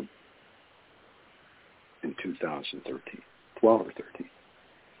at home in 2013, 12 or 13.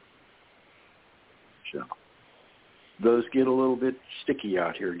 So those get a little bit sticky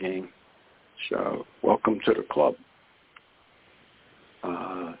out here, gang. So welcome to the club.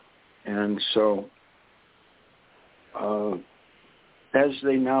 And so as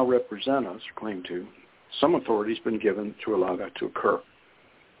they now represent us, claim to, some authority has been given to allow that to occur.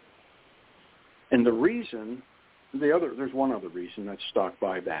 And the reason, there's one other reason, that's stock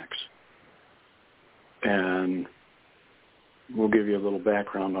buybacks. And we'll give you a little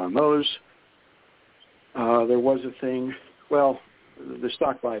background on those. There was a thing, well, the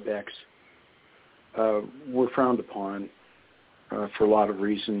stock buybacks were frowned upon for a lot of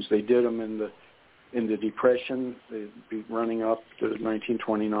reasons. They did them in the Depression. They'd be running up to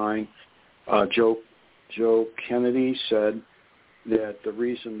 1929. Joe Kennedy said that the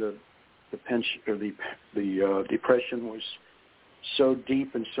reason the pension or the Depression was so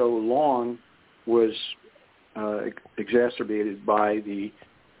deep and so long was exacerbated by the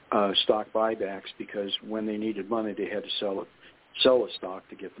stock buybacks, because when they needed money, they had to sell the stock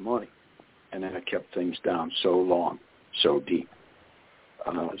to get the money, and that kept things down so long, so deep.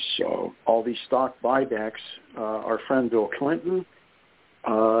 So all these stock buybacks, our friend Bill Clinton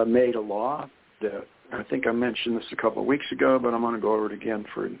made a law that, I think I mentioned this a couple of weeks ago, but I'm going to go over it again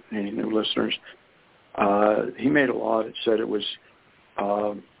for any new listeners. He made a law that said it was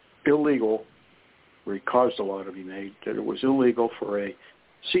illegal, or he caused a law to be made, that it was illegal for a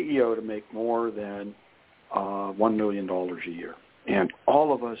CEO to make more than $1 million a year. And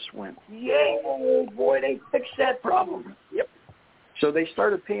all of us went, yay, oh boy, they fixed that problem. Yep. So they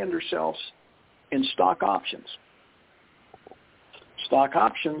started paying themselves in stock options. Stock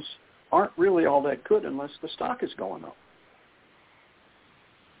options aren't really all that good unless the stock is going up.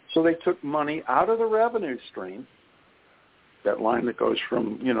 So they took money out of the revenue stream, that line that goes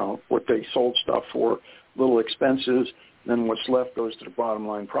from, what they sold stuff for, little expenses, then what's left goes to the bottom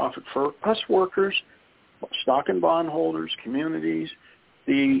line profit for us workers, stock and bond holders, communities,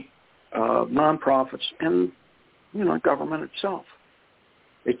 the nonprofits, and, government itself.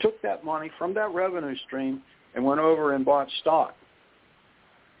 They took that money from that revenue stream and went over and bought stock.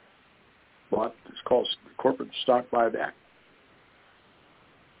 It's called corporate stock buyback,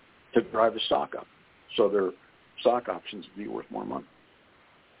 to drive the stock up, so their stock options would be worth more money.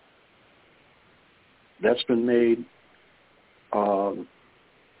 That's been made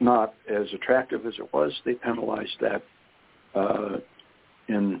not as attractive as it was. They penalized that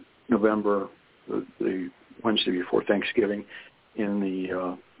in November, the Wednesday before Thanksgiving, in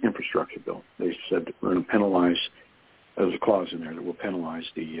the infrastructure bill. They said that we're going to penalize, there's a clause in there that will penalize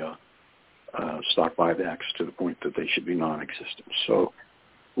the stock buybacks to the point that they should be non-existent. So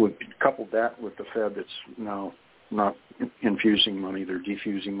we coupled that with the Fed that's now not infusing money, they're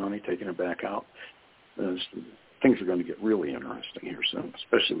defusing money, taking it back out. As things are going to get really interesting here soon,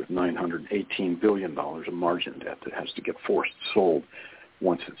 especially with $918 billion of margin debt that has to get forced sold.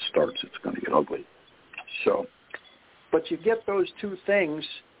 Once it starts, it's going to get ugly. So, but you get those two things,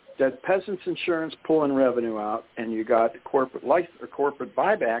 that peasants insurance pulling revenue out, and you got corporate life or corporate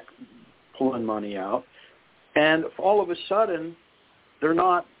buyback pulling money out, and if all of a sudden they're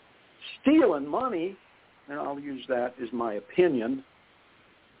not stealing money, and I'll use that as my opinion,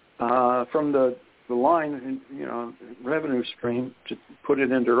 from the line, revenue stream to put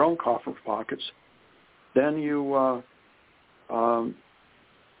it into their own coffer pockets, then you have,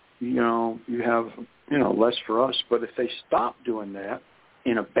 less for us. But if they stop doing that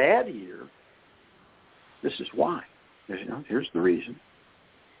in a bad year, this is why. Here's the reason.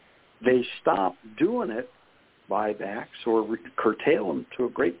 They stop doing it, buybacks, or curtail them to a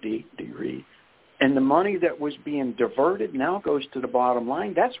great degree, and the money that was being diverted now goes to the bottom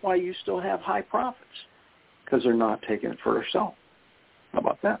line. That's why you still have high profits, because they're not taking it for themselves. How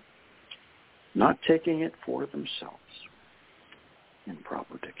about that? Not taking it for themselves in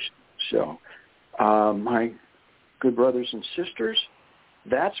proper diction. So, my good brothers and sisters,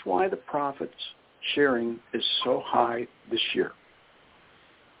 that's why the profits sharing is so high this year.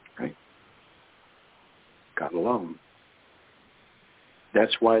 Right? Gotta love them.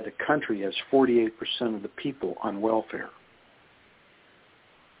 That's why the country has 48% of the people on welfare.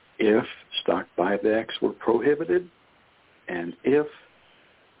 If stock buybacks were prohibited, and if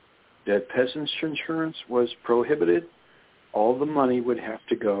dead peasants insurance was prohibited, all the money would have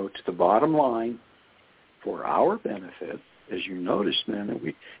to go to the bottom line for our benefit. As you noticed, man, that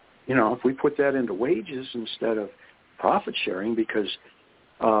we, if we put that into wages instead of profit sharing, because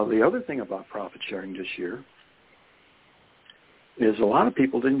the other thing about profit sharing this year is a lot of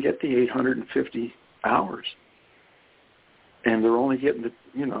people didn't get the 850 hours. And they're only getting the,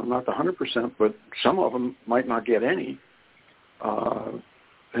 not the 100%, but some of them might not get any,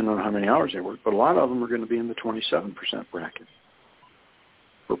 depending on how many hours they work. But a lot of them are going to be in the 27% bracket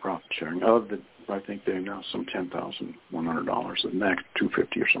for profit sharing. I think they're now some $10,100, the max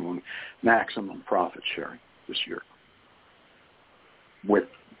 $250 or something, maximum profit sharing this year, with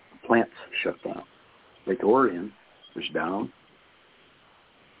plants shut down. Lake Orion was down.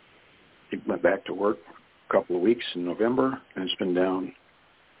 It went back to work a couple of weeks in November, and it's been down,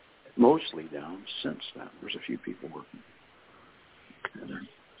 mostly down since then. There's a few people working.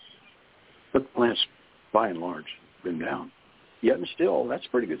 But the plants, by and large, been down. Yet and still, that's a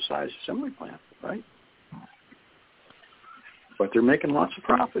pretty good size assembly plant, right? But they're making lots of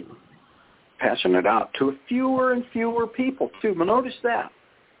profit, passing it out to fewer and fewer people, too. But notice that.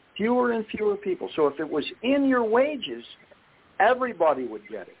 Fewer and fewer people. So if it was in your wages, everybody would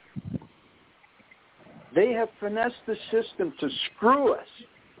get it. They have finessed the system to screw us,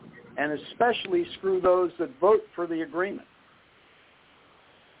 and especially screw those that vote for the agreement.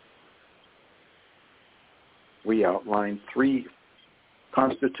 We outlined 3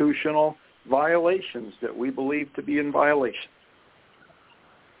 constitutional violations that we believe to be in violation.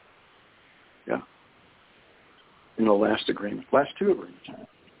 Yeah. In the last agreement, last 2 agreements.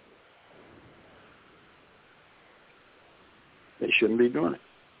 They shouldn't be doing it.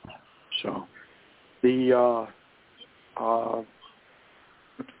 So the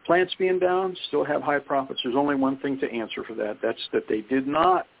plants being down still have high profits. There's only one thing to answer for that. That's that they did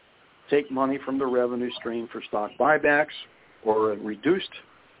not take money from the revenue stream for stock buybacks or a reduced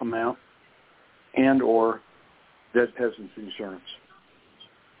amount and or dead peasants insurance,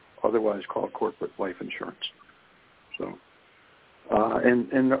 otherwise called corporate life insurance. So,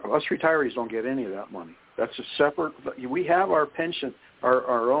 and us retirees don't get any of that money. That's a separate. We have our pension,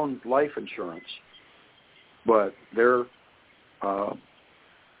 our own life insurance, but their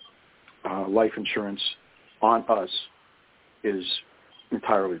life insurance on us is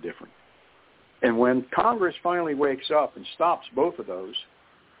entirely different. And when Congress finally wakes up and stops both of those,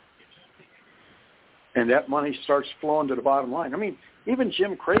 and that money starts flowing to the bottom line. I mean, even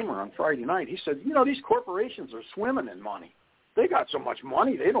Jim Cramer on Friday night, he said, these corporations are swimming in money. They got so much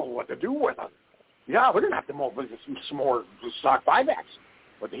money, they don't know what to do with it. Yeah, we're going to have to move some more stock buybacks.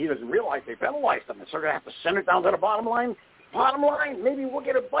 But he doesn't realize they penalized them. So they're going to have to send it down to the bottom line. Bottom line, maybe we'll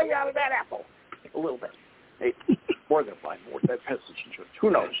get a bite out of that apple. A little bit. Maybe. More than 5 more. That peasants insurance. Who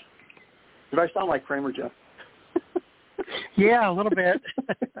knows? Did I sound like Kramer, Jeff? Yeah, a little bit.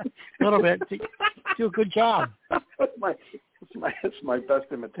 A little bit. Do a good job. That's my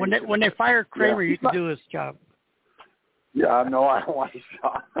best imitation. When they fire Kramer, you can do his job. Yeah, no, I don't want his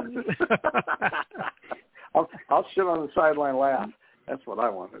job. I'll sit on the sideline and laugh. That's what I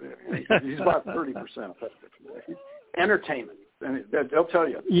want to do. He's about 30% effective. Entertainment. and they'll tell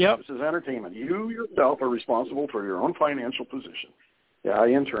you. Yep. This is entertainment. You yourself are responsible for your own financial position. Yeah, I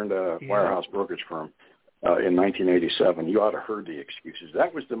interned at a wirehouse brokerage firm in 1987. You ought to have heard the excuses.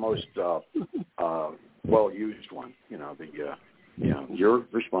 That was the most well-used one. You're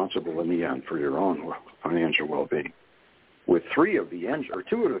responsible in the end for your own financial well-being. With two of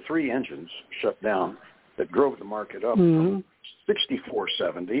the three engines shut down that drove the market up from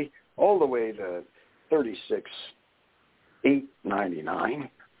 64.70 all the way to 36,899,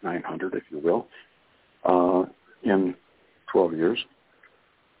 900 if you will, in 12 years.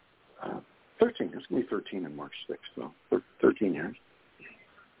 13. It's going to be 13 in March 6th, so 13 years.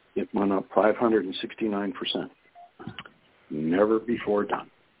 It went up 569%. Never before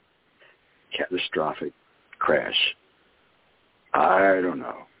done. Catastrophic crash. I don't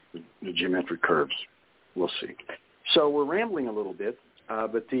know. The geometric curves. We'll see. So we're rambling a little bit,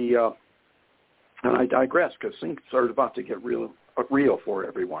 but and I digress because things are about to get real for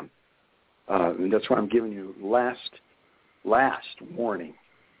everyone. And that's why I'm giving you last warning.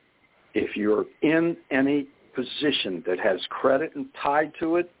 If you're in any position that has credit and tied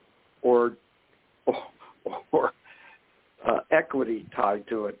to it, or equity tied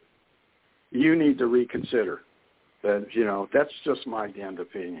to it, you need to reconsider. That's just my damned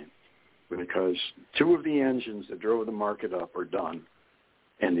opinion, because two of the engines that drove the market up are done,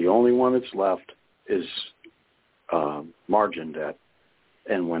 and the only one that's left is margin debt.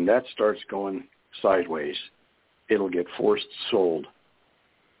 And when that starts going sideways, it'll get forced sold.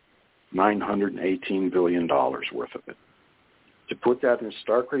 $918 billion worth of it. To put that in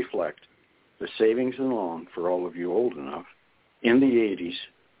stark reflect, the savings and loan, for all of you old enough, in the 80s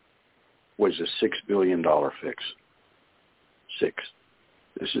was a $6 billion fix. 6.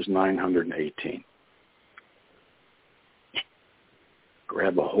 This is 918.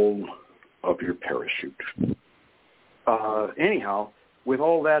 Grab a hold of your parachute. Anyhow, with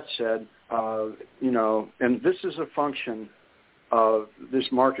all that said, and this is a function of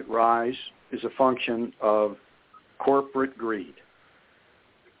this market rise is a function of corporate greed.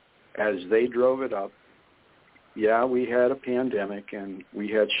 As they drove it up, we had a pandemic and we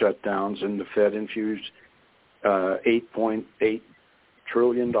had shutdowns, and the Fed infused $8.8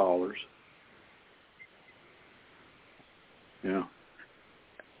 trillion.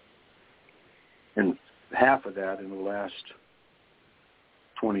 And half of that in the last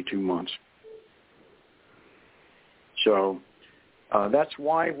 22 months. So that's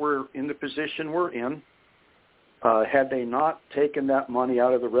why we're in the position we're in. Had they not taken that money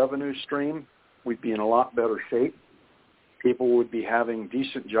out of the revenue stream, we'd be in a lot better shape. People would be having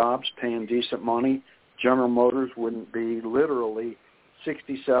decent jobs, paying decent money. General Motors wouldn't be literally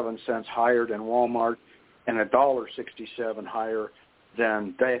 67 cents higher than Walmart and $1.67 higher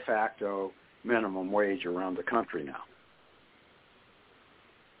than de facto minimum wage around the country now.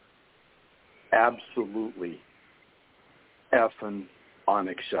 Absolutely effing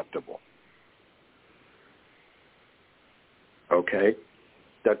unacceptable. Okay?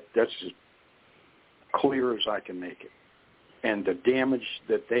 That's as clear as I can make it. And the damage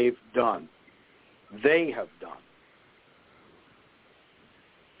that they have done,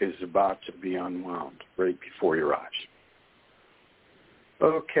 is about to be unwound right before your eyes.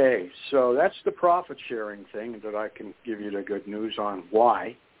 Okay, so that's the profit sharing thing that I can give you the good news on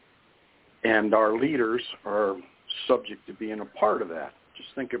why. And our leaders are subject to being a part of that. Just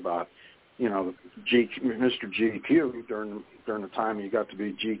think about, Mr. GQ, during the time he got to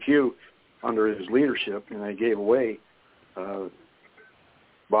be GQ under his leadership, and they gave away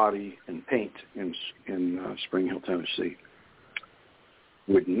body and paint in Spring Hill, Tennessee.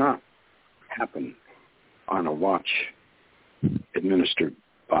 Would not happen on a watch administered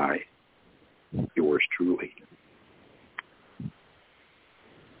by yours truly.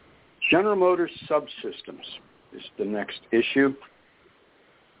 General Motors subsystems is the next issue.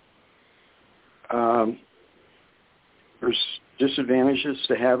 There's disadvantages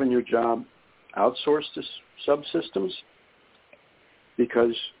to having your job outsourced to subsystems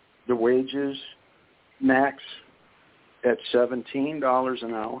because the wages max at $17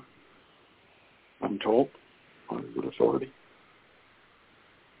 an hour, I'm told, on good authority.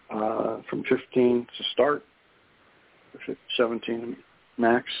 From 15 to start, 17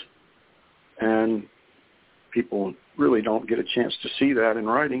 max. And people really don't get a chance to see that in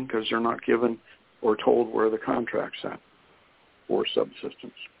writing because they're not given or told where the contract's at for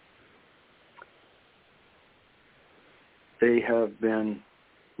subsystems. They have been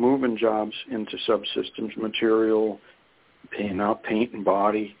moving jobs into subsystems, material, paying out paint and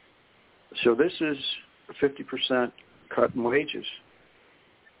body. So this is a 50% cut in wages.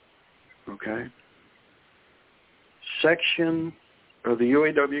 Okay? section of the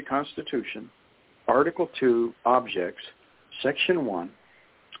UAW Constitution, Article 2, Objects, Section 1,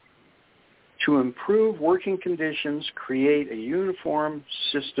 to improve working conditions, create a uniform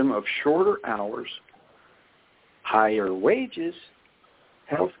system of shorter hours, higher wages,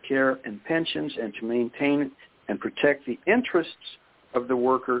 health care, and pensions, and to maintain and protect the interests of the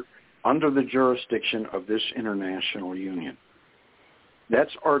worker under the jurisdiction of this international union.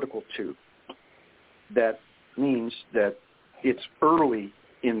 That's Article 2. That means that it's early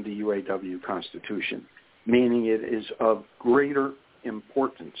in the UAW Constitution, meaning it is of greater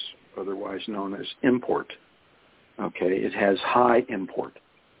importance, otherwise known as import. Okay, it has high import.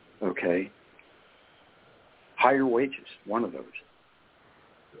 Okay, higher wages, one of those.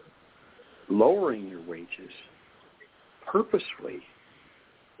 Lowering your wages purposefully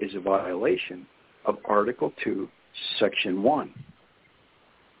is a violation of Article 2, Section 1.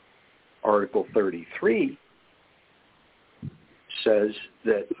 Article 33 says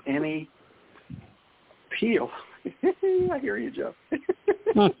that any appeal, I hear you, Jeff.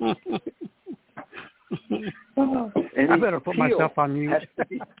 I better put myself on mute.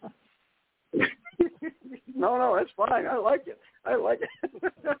 No, that's fine. I like it.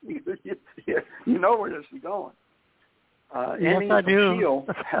 You know where this is going. Yes, any I do. appeal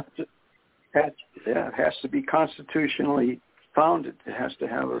has to be constitutionally founded. It has to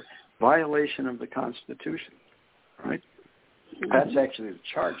have a violation of the Constitution, right? That's actually the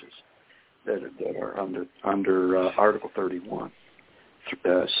charges that are under Article 31,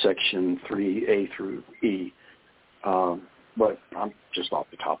 Section 3A through E. But I'm just off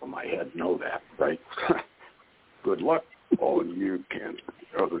the top of my head know that, right? Good luck, all you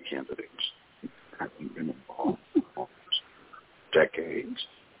other candidates haven't been involved for decades.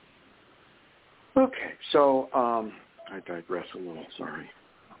 Okay, so I digress a little, sorry.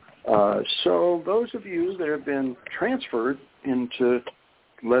 So those of you that have been transferred into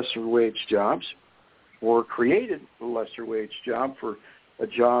lesser wage jobs or created a lesser wage job for a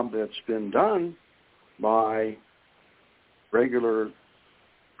job that's been done by regular,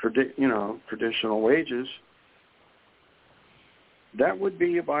 traditional wages, that would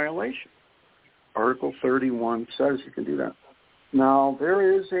be a violation. Article 31 says you can do that. Now,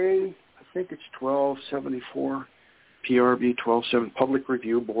 there is I think it's 1274, PRB 127, Public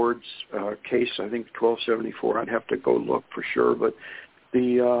Review Board's case, I think 1274. I'd have to go look for sure, but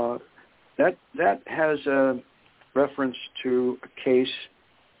that has a reference to a case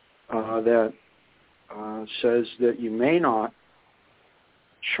that says that you may not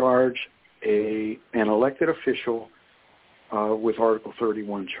charge an elected official with Article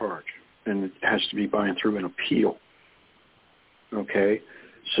 31 charge, and it has to be by and through an appeal. Okay,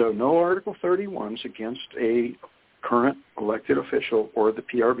 so no Article 31s against a current elected official, or the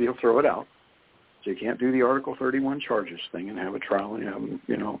PRB will throw it out. So you can't do the Article 31 charges thing and have a trial and have them,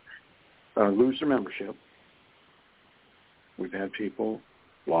 lose their membership. We've had people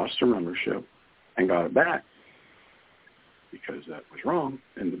lost their membership and got it back because that was wrong,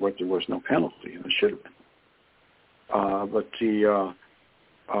 and there was no penalty, and it should have been. But the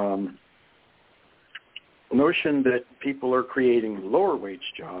notion that people are creating lower wage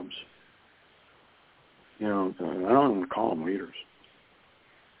jobs, I don't want to call them leaders,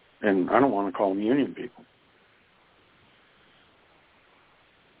 and I don't want to call them union people.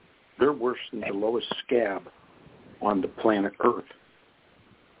 They're worse than the lowest scab on the planet Earth.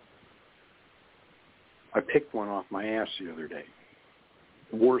 I picked one off my ass the other day.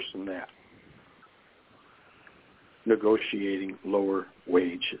 Worse than that. Negotiating lower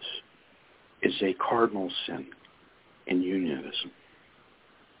wages is a cardinal sin in unionism.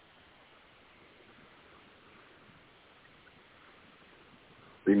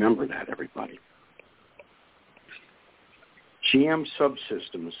 Remember that, everybody. GM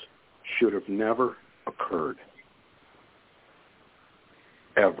subsystems should have never occurred.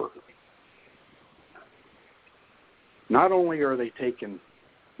 Ever. Not only are they taking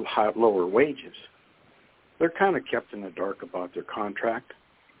lower wages, they're kind of kept in the dark about their contract.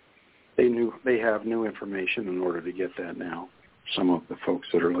 They have new information in order to get that now. Some of the folks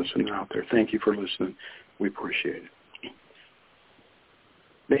that are listening out there, thank you for listening. We appreciate it.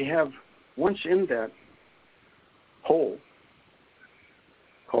 They have, once in that hole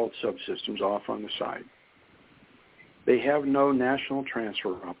called subsystems off on the side, they have no national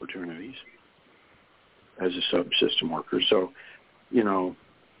transfer opportunities as a subsystem worker. So,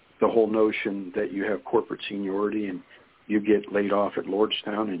 the whole notion that you have corporate seniority and you get laid off at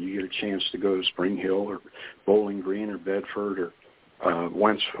Lordstown and you get a chance to go to Spring Hill or Bowling Green or Bedford or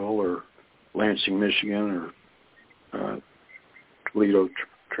Wentzville or Lansing, Michigan or Toledo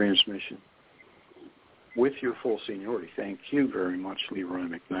Transmission. with your full seniority. Thank you very much, Leroy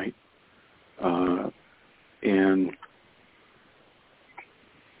McKnight. And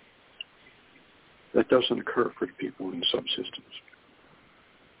that doesn't occur for the people in subsystems.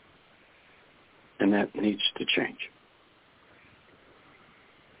 And that needs to change.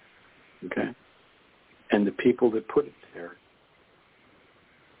 Okay? And the people that put it there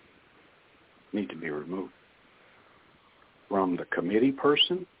need to be removed. From the committee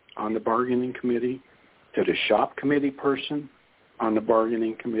person on the bargaining committee, to the shop committee person on the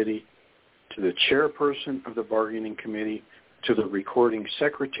bargaining committee, to the chairperson of the bargaining committee, to the recording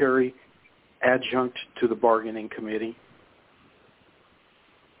secretary, adjunct to the bargaining committee,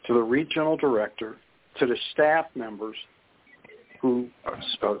 to the regional director, to the staff members who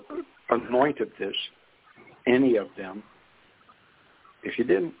anointed this, any of them. If you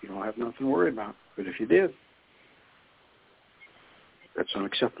didn't, you don't have nothing to worry about. But if you did, that's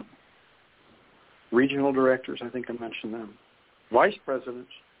unacceptable. Regional directors, I think I mentioned them. Vice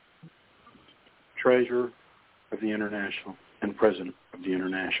presidents, treasurer of the International, and president of the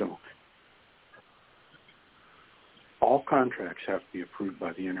International. All contracts have to be approved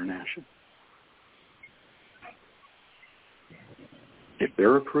by the International. If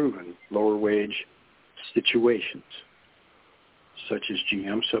they're approving lower wage situations, such as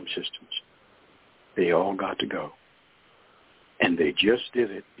GM Subsystems, they all got to go. And they just did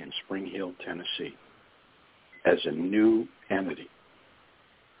it in Spring Hill, Tennessee, as a new entity,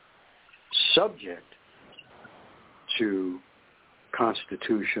 subject to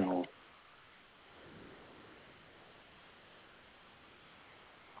constitutional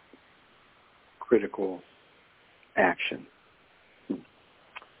critical action,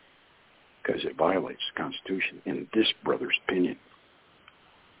 because it violates the Constitution, in this brother's opinion.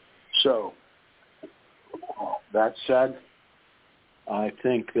 So, that said, I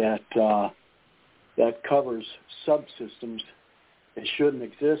think that that covers subsystems. It shouldn't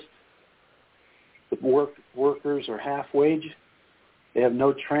exist. The workers are half wage. They have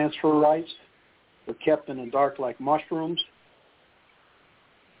no transfer rights. They're kept in the dark like mushrooms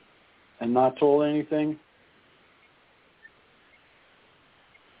and not told anything.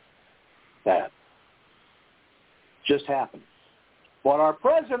 That just happened. But our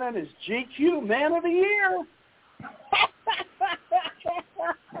president is GQ Man of the Year.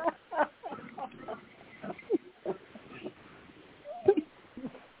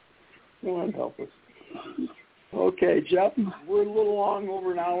 God help us. Okay, Jeff, we're a little long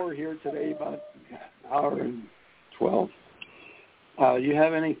over an hour here today, about an hour and 12. You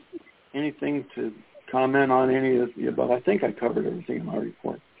have anything to comment on any of the above? I think I covered everything in my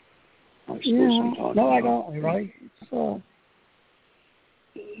report. No, I don't, right?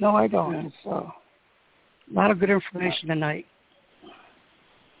 No, I don't. It's a lot of good information tonight.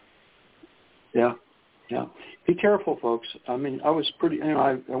 Yeah. Be careful, folks. I mean, I was pretty,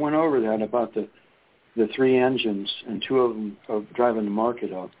 I went over that about the three engines, and two of them are driving the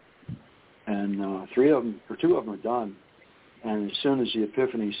market up. And two of them are done. And as soon as the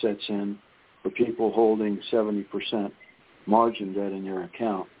epiphany sets in for people holding 70% margin debt in their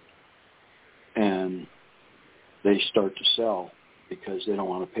account, and they start to sell because they don't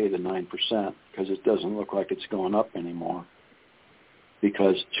want to pay the 9% because it doesn't look like it's going up anymore,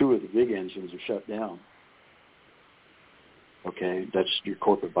 because two of the big engines are shut down. Okay, that's your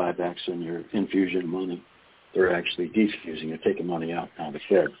corporate buybacks and your infusion of money. They're actually defusing. They're taking money out now, the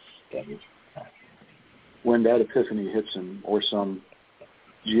Fed. When that epiphany hits them, or some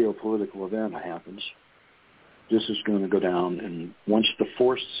geopolitical event happens, this is going to go down. And once the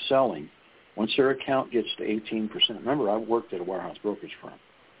forced selling, once their account gets to 18%, remember, I worked at a warehouse brokerage firm.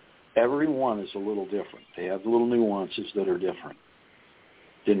 Every one is a little different. They have little nuances that are different.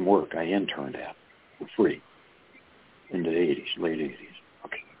 Didn't work. I interned at for free in the 80s, late 80s.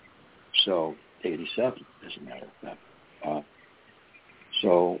 Okay. So 87, doesn't matter.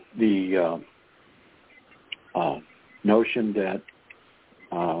 So the notion that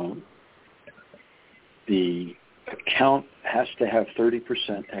the account has to have 30%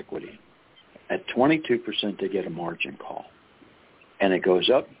 equity. At 22%, they get a margin call. And it goes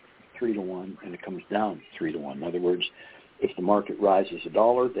up 3-to-1, and it comes down 3-to-1. In other words, if the market rises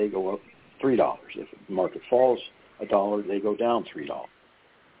 $1, they go up $3. If the market falls $1, they go down $3.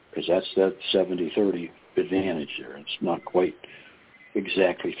 Because that's that 70-30 advantage there. It's not quite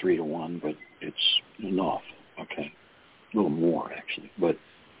exactly 3-to-1, but it's enough. Okay. A little more, actually. But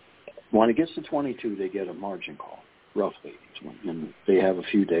when it gets to 22, they get a margin call, roughly. And they have a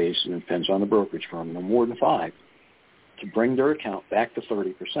few days, and it depends on the brokerage firm, no more than 5, to bring their account back to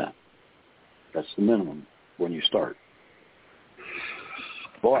 30%. That's the minimum when you start.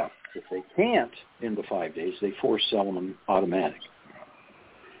 But If they can't in the 5 days, they force sell them automatic.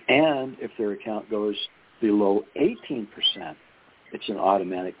 And if their account goes below 18%, it's an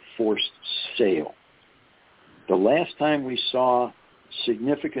automatic forced sale. The last time we saw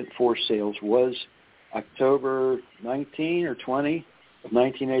significant forced sales was October 19 or 20 of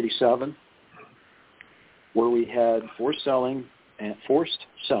 1987, where we had forced selling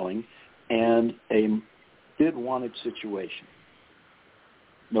and a bid wanted situation.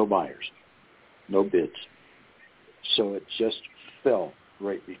 No buyers, no bids. So it just fell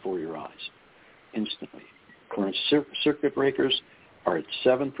right before your eyes instantly. Current circuit breakers are at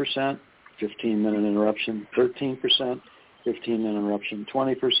 7%, 15-minute interruption, 13%, 15-minute interruption,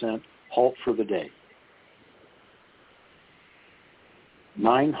 20%, halt for the day.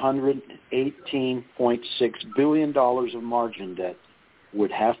 $918.6 billion of margin debt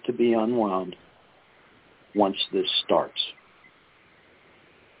would have to be unwound once this starts.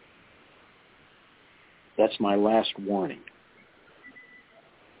 That's my last warning.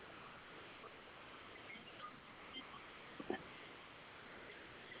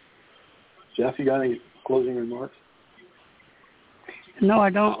 Jeff, you got any closing remarks? No, I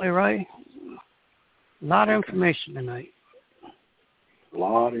don't, Leroy. A lot of information tonight. A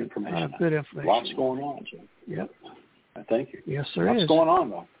lot of information. A lot of good information. Lots going on, Jeff. Yep. Thank you. Yes, there Lots is. going on,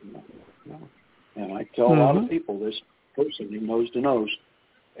 though. And I tell a lot of people this personally, nose to nose,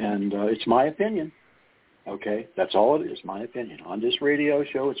 and it's my opinion. Okay, that's all it is, my opinion. On this radio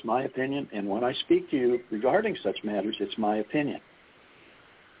show, it's my opinion, and when I speak to you regarding such matters, it's my opinion.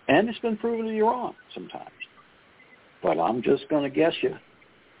 And it's been proven to be wrong sometimes. But I'm just going to guess you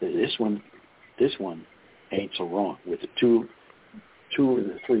that this one ain't so wrong with the two of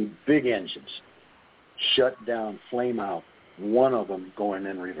the three big engines shut down, flame out, one of them going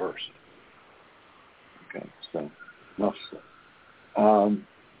in reverse. Okay, so enough said.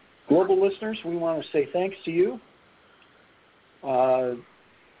 Global listeners, we want to say thanks to you.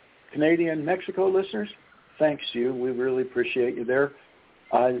 Canadian, Mexico listeners, thanks to you. We really appreciate you there.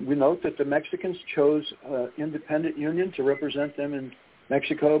 We note that the Mexicans chose independent union to represent them in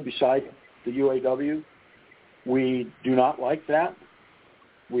Mexico beside the UAW. We do not like that.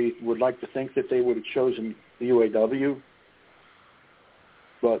 We would like to think that they would have chosen the UAW,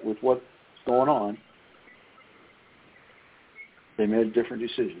 but with what's going on, they made a different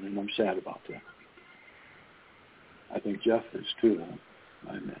decision, and I'm sad about that. I think Jeff is too,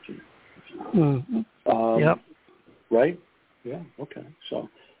 I imagine. Mm-hmm. Yep. Right? Yeah, okay. So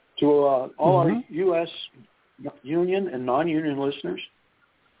to all our U.S. union and non-union listeners,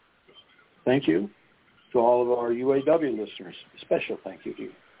 thank you. To all of our UAW listeners, a special thank you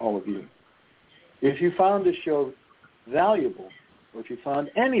to all of you. If you found this show valuable, or if you found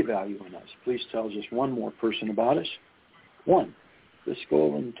any value in us, please tell just one more person about us. One. Just go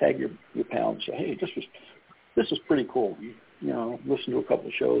over and tag your pal and say, hey, this was pretty cool. You know, listen to a couple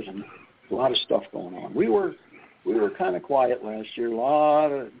of shows and a lot of stuff going on. We were kind of quiet last year, a lot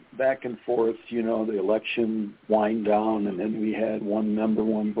of back and forth, you know, the election wind down, and then we had one member,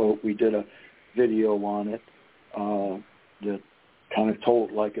 one vote. We did a video on it that kind of told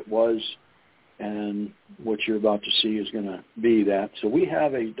it like it was, and what you're about to see is going to be that. So we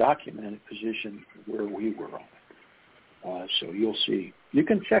have a documented position where we were on it. So you'll see. You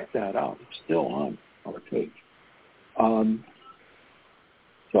can check that out. It's still on our page.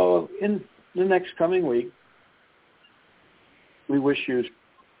 So in the next coming week, we wish you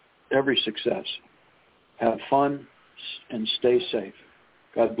every success. Have fun and stay safe.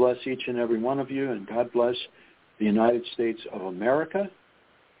 God bless each and every one of you, and God bless the United States of America.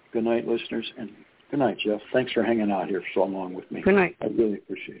 Good night, listeners, and good night, Jeff. Thanks for hanging out here so long with me. Good night. I really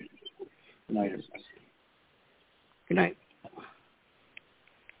appreciate it. Good night, everybody. Good night.